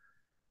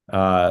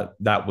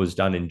 That was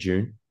done in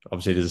June.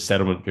 Obviously, there's a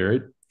settlement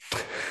period.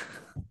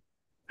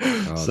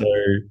 So,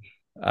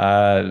 God.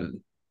 uh,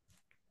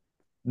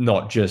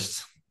 not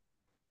just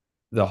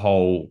the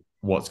whole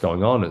what's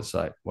going on. It's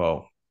like,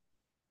 well,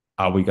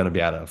 are we going to be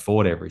able to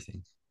afford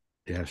everything?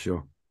 Yeah,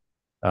 sure.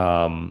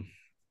 Um,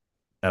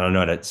 and I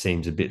know that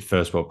seems a bit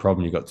first world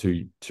problem. You've got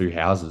two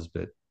houses,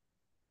 but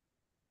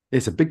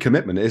It's a big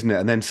commitment, isn't it?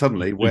 And then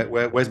suddenly,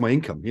 where's my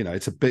income? You know,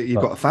 it's a bit.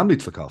 You've got a family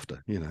to look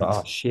after. You know, oh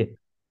it's shit,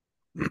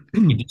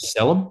 you just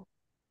sell them,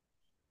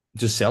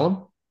 just sell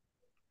them.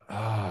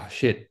 Ah,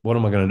 shit, what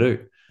am I going to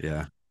do?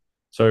 yeah,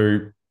 So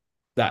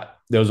that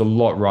there was a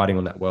lot riding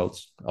on that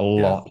worlds, a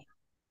yeah.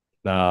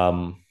 lot.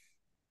 Um,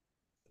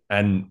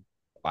 and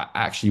I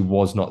actually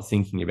was not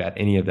thinking about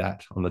any of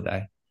that on the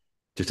day,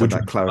 Just have which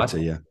that was nice.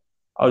 clarity. Yeah,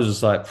 I was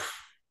just like,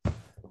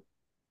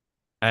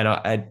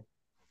 and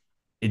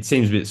it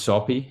seems a bit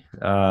soppy,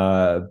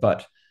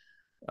 but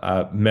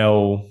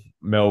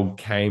Mel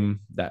came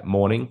that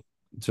morning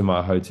to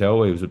my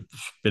hotel. It was a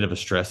bit of a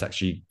stress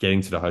actually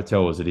getting to the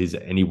hotel as it is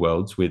at any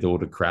worlds with all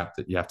the crap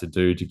that you have to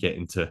do to get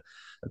into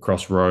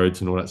across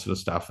roads and all that sort of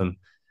stuff.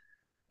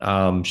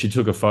 And she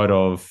took a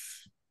photo of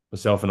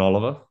myself and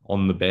Oliver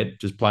on the bed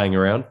just playing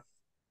around,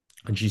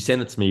 and she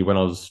sent it to me when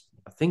I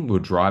think we were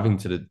driving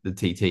to the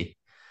TT,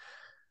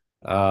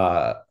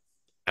 uh,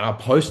 and I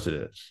posted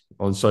it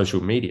on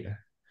social media.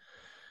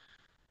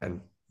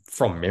 And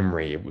from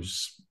memory, it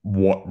was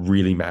what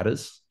really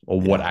matters or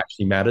what yeah,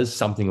 actually matters,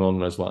 something along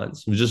those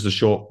lines. It was just a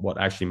short what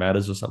actually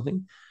matters or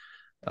something.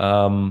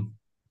 Um,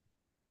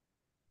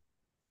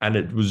 and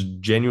it was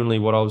genuinely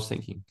what I was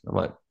thinking. I'm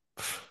like,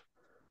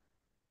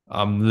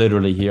 I'm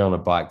literally here on a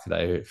bike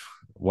today.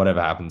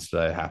 Whatever happens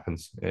today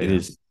happens. yeah,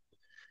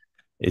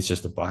 It's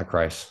just a bike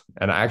race.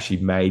 And I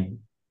actually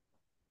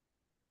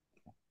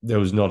there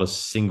was not a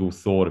single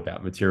thought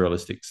about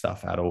materialistic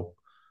stuff at all.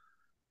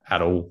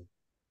 At all.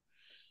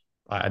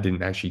 I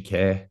didn't actually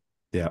care.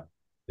 yeah,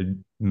 It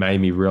made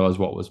me realize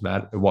what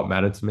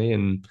mattered to me.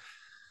 And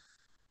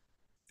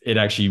it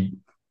actually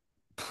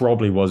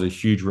probably was a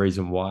huge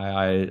reason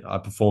why I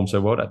performed so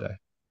well that day.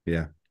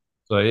 yeah.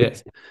 So yeah,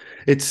 It's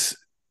it's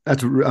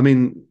that's. I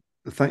mean,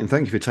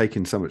 thank you for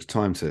taking so much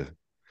time to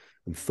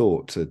and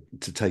thought to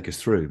take us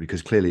through,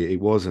 because clearly it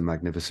was a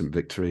magnificent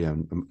victory.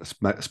 And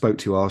spoke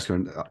to you Oscar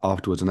and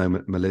afterwards. I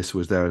know Melissa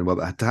was there, and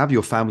well, to have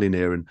your family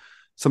near, and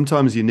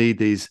sometimes you need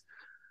these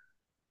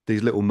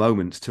little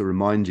moments to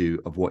remind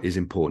you of what is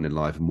important in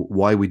life and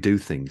why we do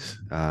things.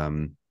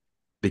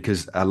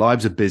 Because our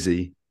lives are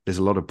busy. There's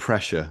a lot of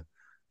pressure,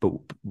 but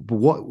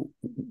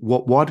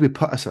why do we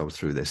put ourselves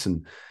through this?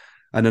 And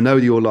I know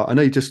I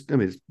know you just, I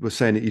mean, we're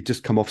saying that you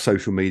just come off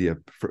social media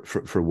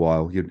for a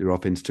while. You're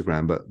off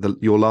Instagram, but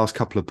your last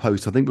couple of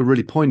posts, I think, were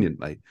really poignant,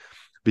 mate,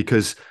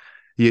 because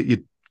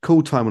you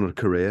called time on a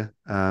career,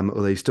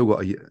 although you still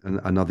got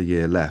another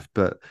year left,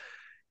 but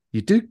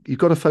you've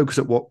got to focus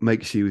at what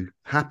makes you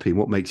happy and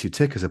what makes you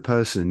tick as a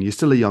person. You're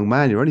still a young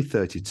man. You're only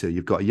 32.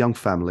 You've got a young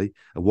family,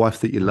 a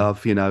wife that you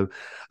love, you know,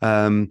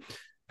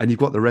 and you've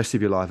got the rest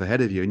of your life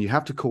ahead of you, and you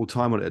have to call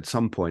time on it at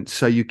some point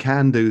so you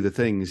can do the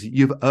things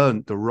you've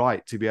earned the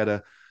right to be able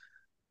to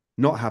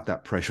not have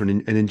that pressure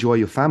and enjoy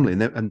your family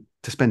and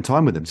to spend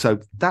time with them. So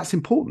that's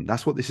important.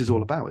 That's what this is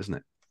all about, isn't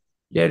it?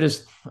 Yeah,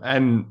 just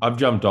and I've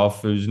jumped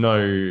off. There's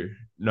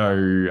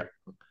no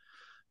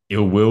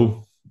ill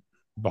will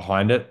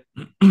behind it.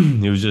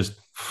 It was just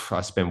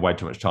I spent way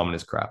too much time on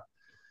this crap.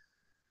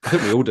 I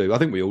think we all do. I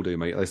think we all do,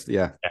 mate.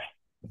 Yeah.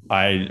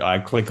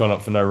 I click on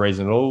it for no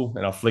reason at all,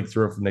 and I flick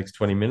through it for the next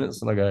 20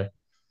 minutes, and I go,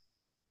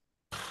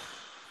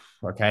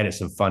 okay, there's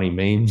some funny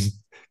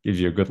memes, gives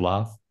you a good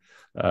laugh.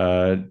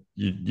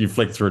 You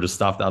flick through the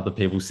stuff that other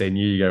people send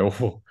you, you go,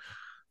 oh,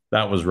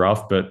 that was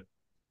rough, but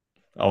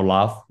I'll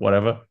laugh,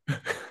 whatever.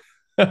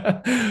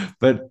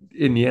 But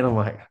in the end, I'm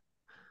like,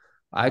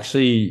 I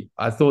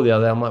thought the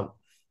other day, I'm like,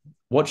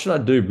 what should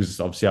I do? Because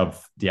obviously I've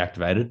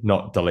deactivated,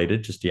 not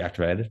deleted, just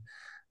deactivated.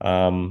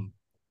 Um,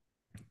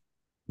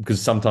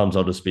 because sometimes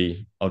I'll just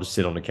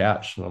sit on the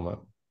couch and I'm like,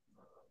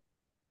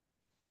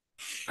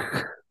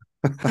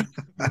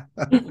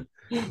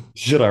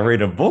 should I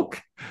read a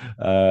book?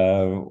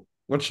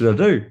 What should I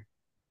do?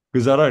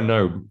 Because I don't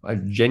know. I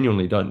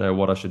genuinely don't know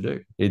what I should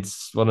do.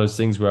 It's one of those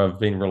things where I've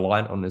been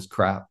reliant on this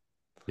crap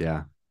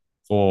Yeah.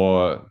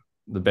 for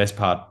the best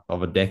part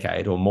of a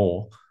decade or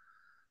more.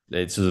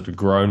 It's sort of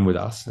grown with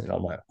us. And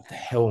I'm like, what the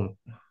hell?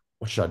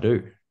 What should I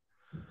do?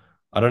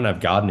 I don't have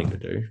gardening to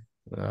do.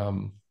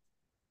 Um,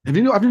 Have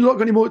you not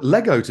got any more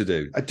Lego to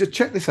do? Just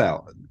check this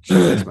out. Check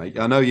this, mate.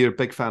 I know you're a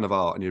big fan of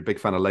art and you're a big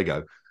fan of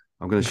Lego.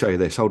 I'm going to show you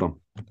this. Hold on.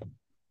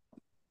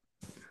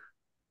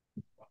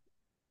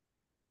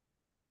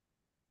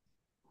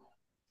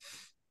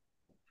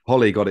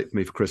 Holly got it for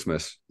me for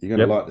Christmas. You're going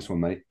to yep, like this one,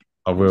 mate.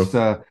 I It's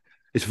will. uh,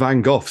 it's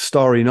Van Gogh,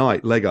 Starry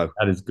Night Lego.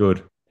 That is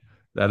good.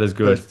 That is So,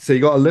 good. so you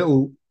got a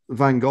little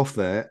Van Gogh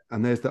there,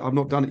 and there's the. I've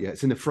not done it yet.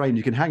 It's in a frame.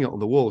 You can hang it on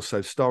the wall.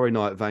 So Starry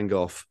Night Van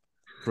Gogh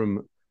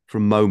from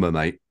MoMA,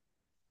 mate.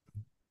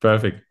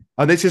 Perfect.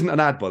 And this isn't an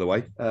ad, by the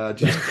way.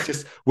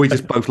 Just we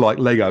just both like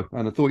Lego,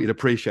 and I thought you'd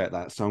appreciate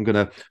that. So I'm going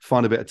to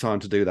find a bit of time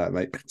to do that,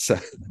 mate. So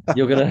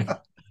You're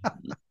gonna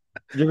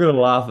you're gonna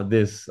laugh at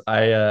this.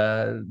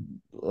 I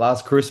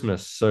last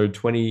Christmas, so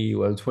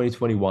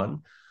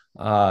 2021,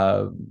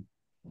 uh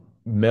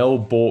Mel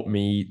bought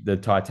me the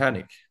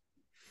Titanic,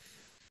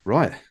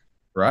 right,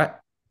 right?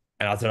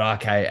 And I said,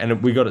 okay.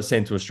 And we got it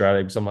sent to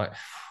Australia because I'm like,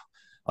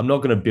 I'm not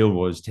gonna build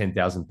what was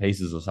 10,000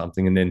 pieces or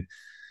something and then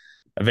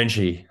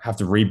eventually have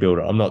to rebuild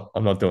it. I'm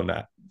not doing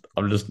that.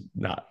 I'm just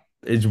nah.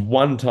 It's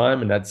one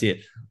time and that's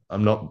it.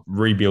 I'm not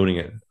rebuilding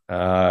it.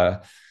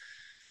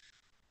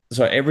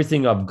 So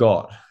everything I've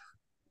got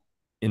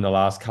in the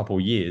last couple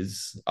of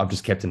years, I've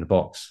just kept in the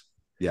box.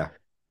 yeah,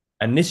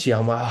 And this year,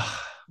 I'm like,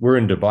 we're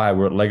in Dubai,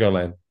 we're at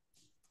Legoland.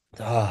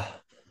 Ah,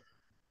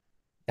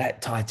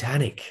 that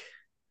Titanic,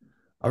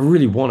 I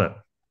really want it.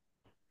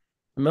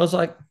 And I was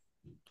like,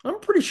 I'm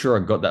pretty sure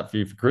I got that for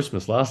you for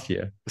Christmas last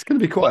year. it's going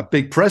to be quite a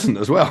big present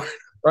as well.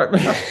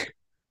 Right.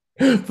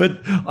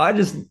 But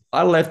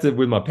I left it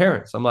with my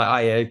parents. I'm like,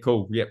 oh, yeah,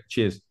 cool. Yep,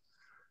 cheers.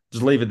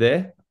 Just leave it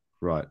there.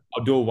 Right,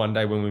 I'll do it one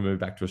day when we move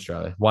back to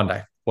Australia. One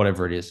day,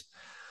 whatever it is.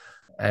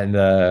 And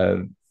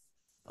I'm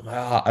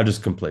like, I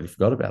just completely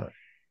forgot about it.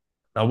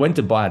 I went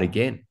to buy it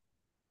again.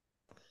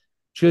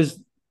 She goes,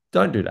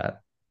 don't do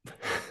that.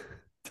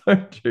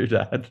 Don't do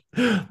that.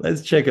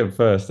 Let's check it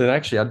first. And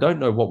actually, I don't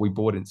know what we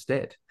bought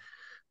instead.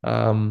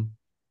 Um,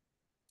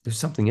 there's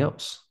something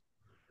else.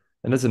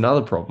 And that's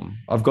another problem.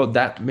 I've got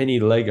that many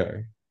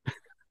Lego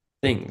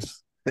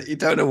things. you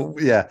don't know.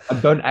 Yeah, I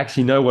don't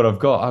actually know what I've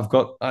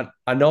got.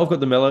 I know I've got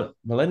the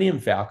Millennium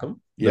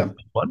Falcon, the yep,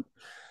 big one.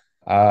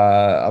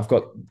 I've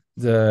got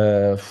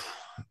I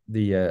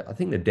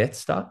think the Death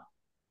Star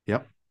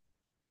yep.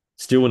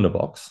 still in the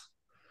box.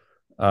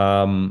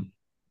 Um,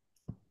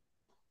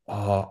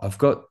 I've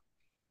got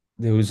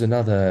there was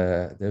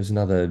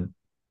another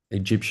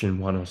Egyptian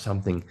one or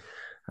something,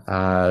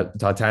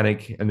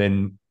 Titanic, and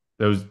then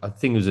there was I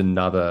think it was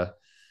another.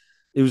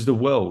 It was the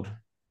world,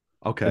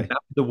 the Okay, map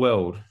of the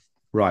world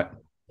right.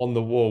 on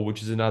the wall,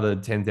 which is another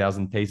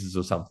 10,000 pieces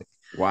or something.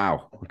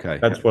 Wow. Okay.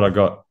 That's what I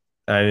got,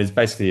 and it's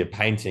basically a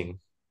painting,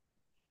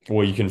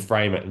 or you can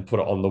frame it and put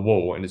it on the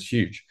wall, and it's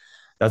huge.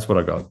 That's what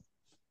I got.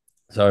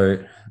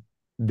 So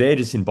they're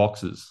just in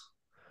boxes,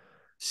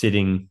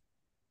 sitting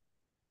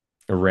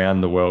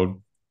around the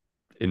world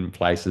in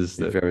places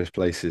In various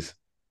places.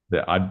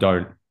 that I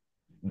don't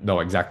know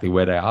exactly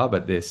where they are,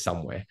 but they're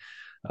somewhere.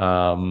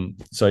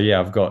 So yeah,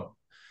 I've got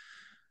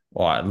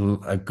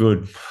a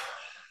good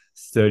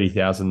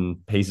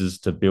 30,000 pieces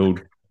to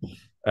build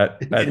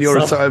In at your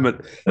some.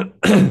 retirement.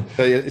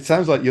 So yeah, it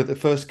sounds like you're the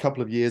first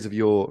couple of years of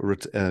your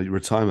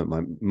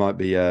retirement might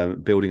be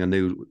building a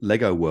new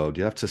Lego world.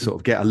 You have to sort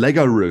of get a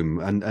Lego room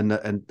and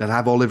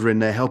have Oliver in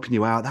there helping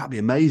you out. That'd be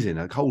amazing.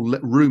 A whole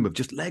room of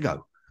just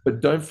Lego. But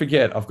don't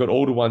forget, I've got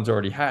all the ones I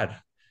already had,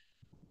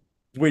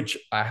 which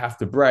I have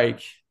to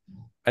break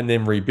and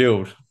then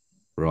rebuild.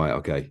 Right.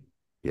 Okay.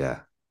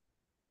 Yeah.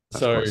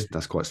 So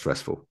That's quite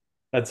stressful.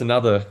 That's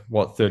another,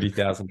 what,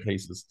 30,000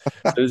 pieces.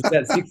 So there's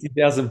about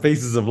 60,000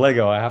 pieces of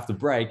Lego I have to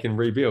break and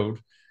rebuild.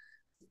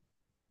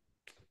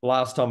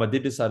 Last time I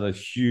did this, I had a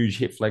huge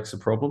hip flexor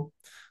problem.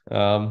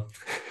 Um,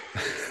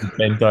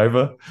 bent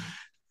over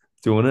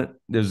doing it.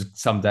 There's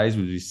some days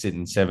we'd be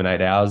sitting 7,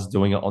 8 hours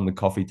doing it on the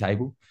coffee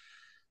table.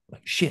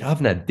 Like, shit, I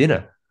haven't had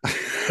dinner.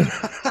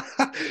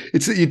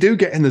 It's you do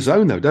get in the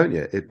zone though, don't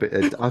you?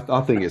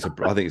 I think it's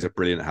a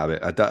brilliant habit.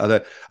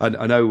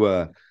 I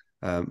know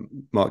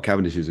Mark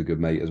Cavendish is a good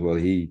mate as well.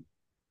 He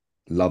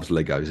loves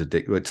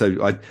Legos.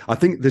 So I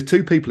think there's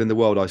two people in the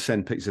world I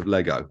send pictures of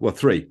Lego. Well,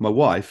 three: my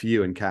wife,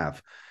 you, and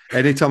Cav.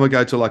 Anytime I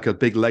go to like a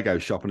big Lego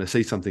shop and I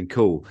see something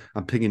cool,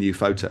 I'm pinging you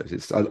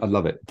photos. I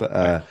love it.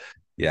 But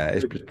yeah,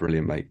 it's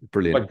brilliant, mate.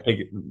 Brilliant.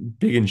 Like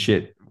big and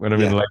shit when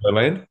I'm in Yeah.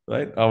 Legoland,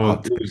 right? Oh,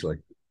 totally.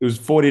 It was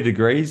 40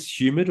 degrees,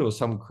 humid or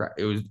some crap.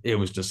 It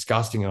was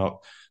disgusting. I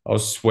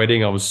was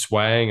sweating, I was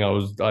swaying,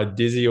 I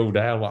dizzy all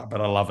day. I'm like,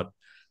 but I love it.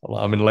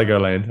 I'm in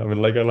Legoland. I'm in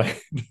Legoland.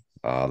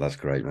 Oh, that's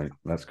great, mate.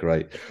 That's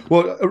great.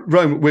 Well,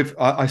 Rome,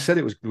 I said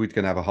we're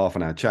going to have a half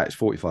an hour chat. It's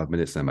 45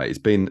 minutes now, mate. It's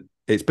been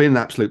an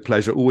absolute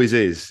pleasure. It always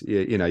is.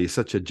 You're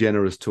such a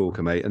generous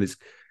talker, mate, and it's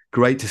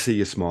great to see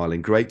you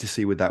smiling. Great to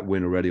see with that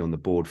win already on the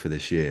board for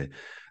this year.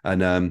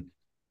 And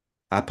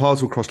our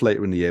paths will cross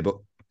later in the year, but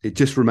it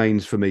just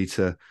remains for me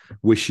to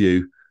wish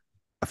you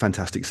a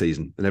fantastic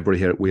season, and everybody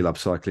here at We Love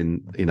Cycling,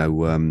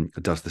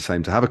 does the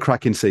same. To have a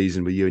cracking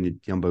season with you and your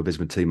Jumbo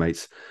Visma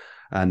teammates.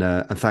 And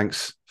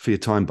thanks for your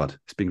time, bud.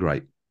 It's been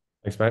great.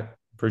 Thanks, mate.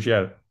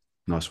 Appreciate it.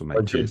 Nice one,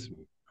 mate. Cheers.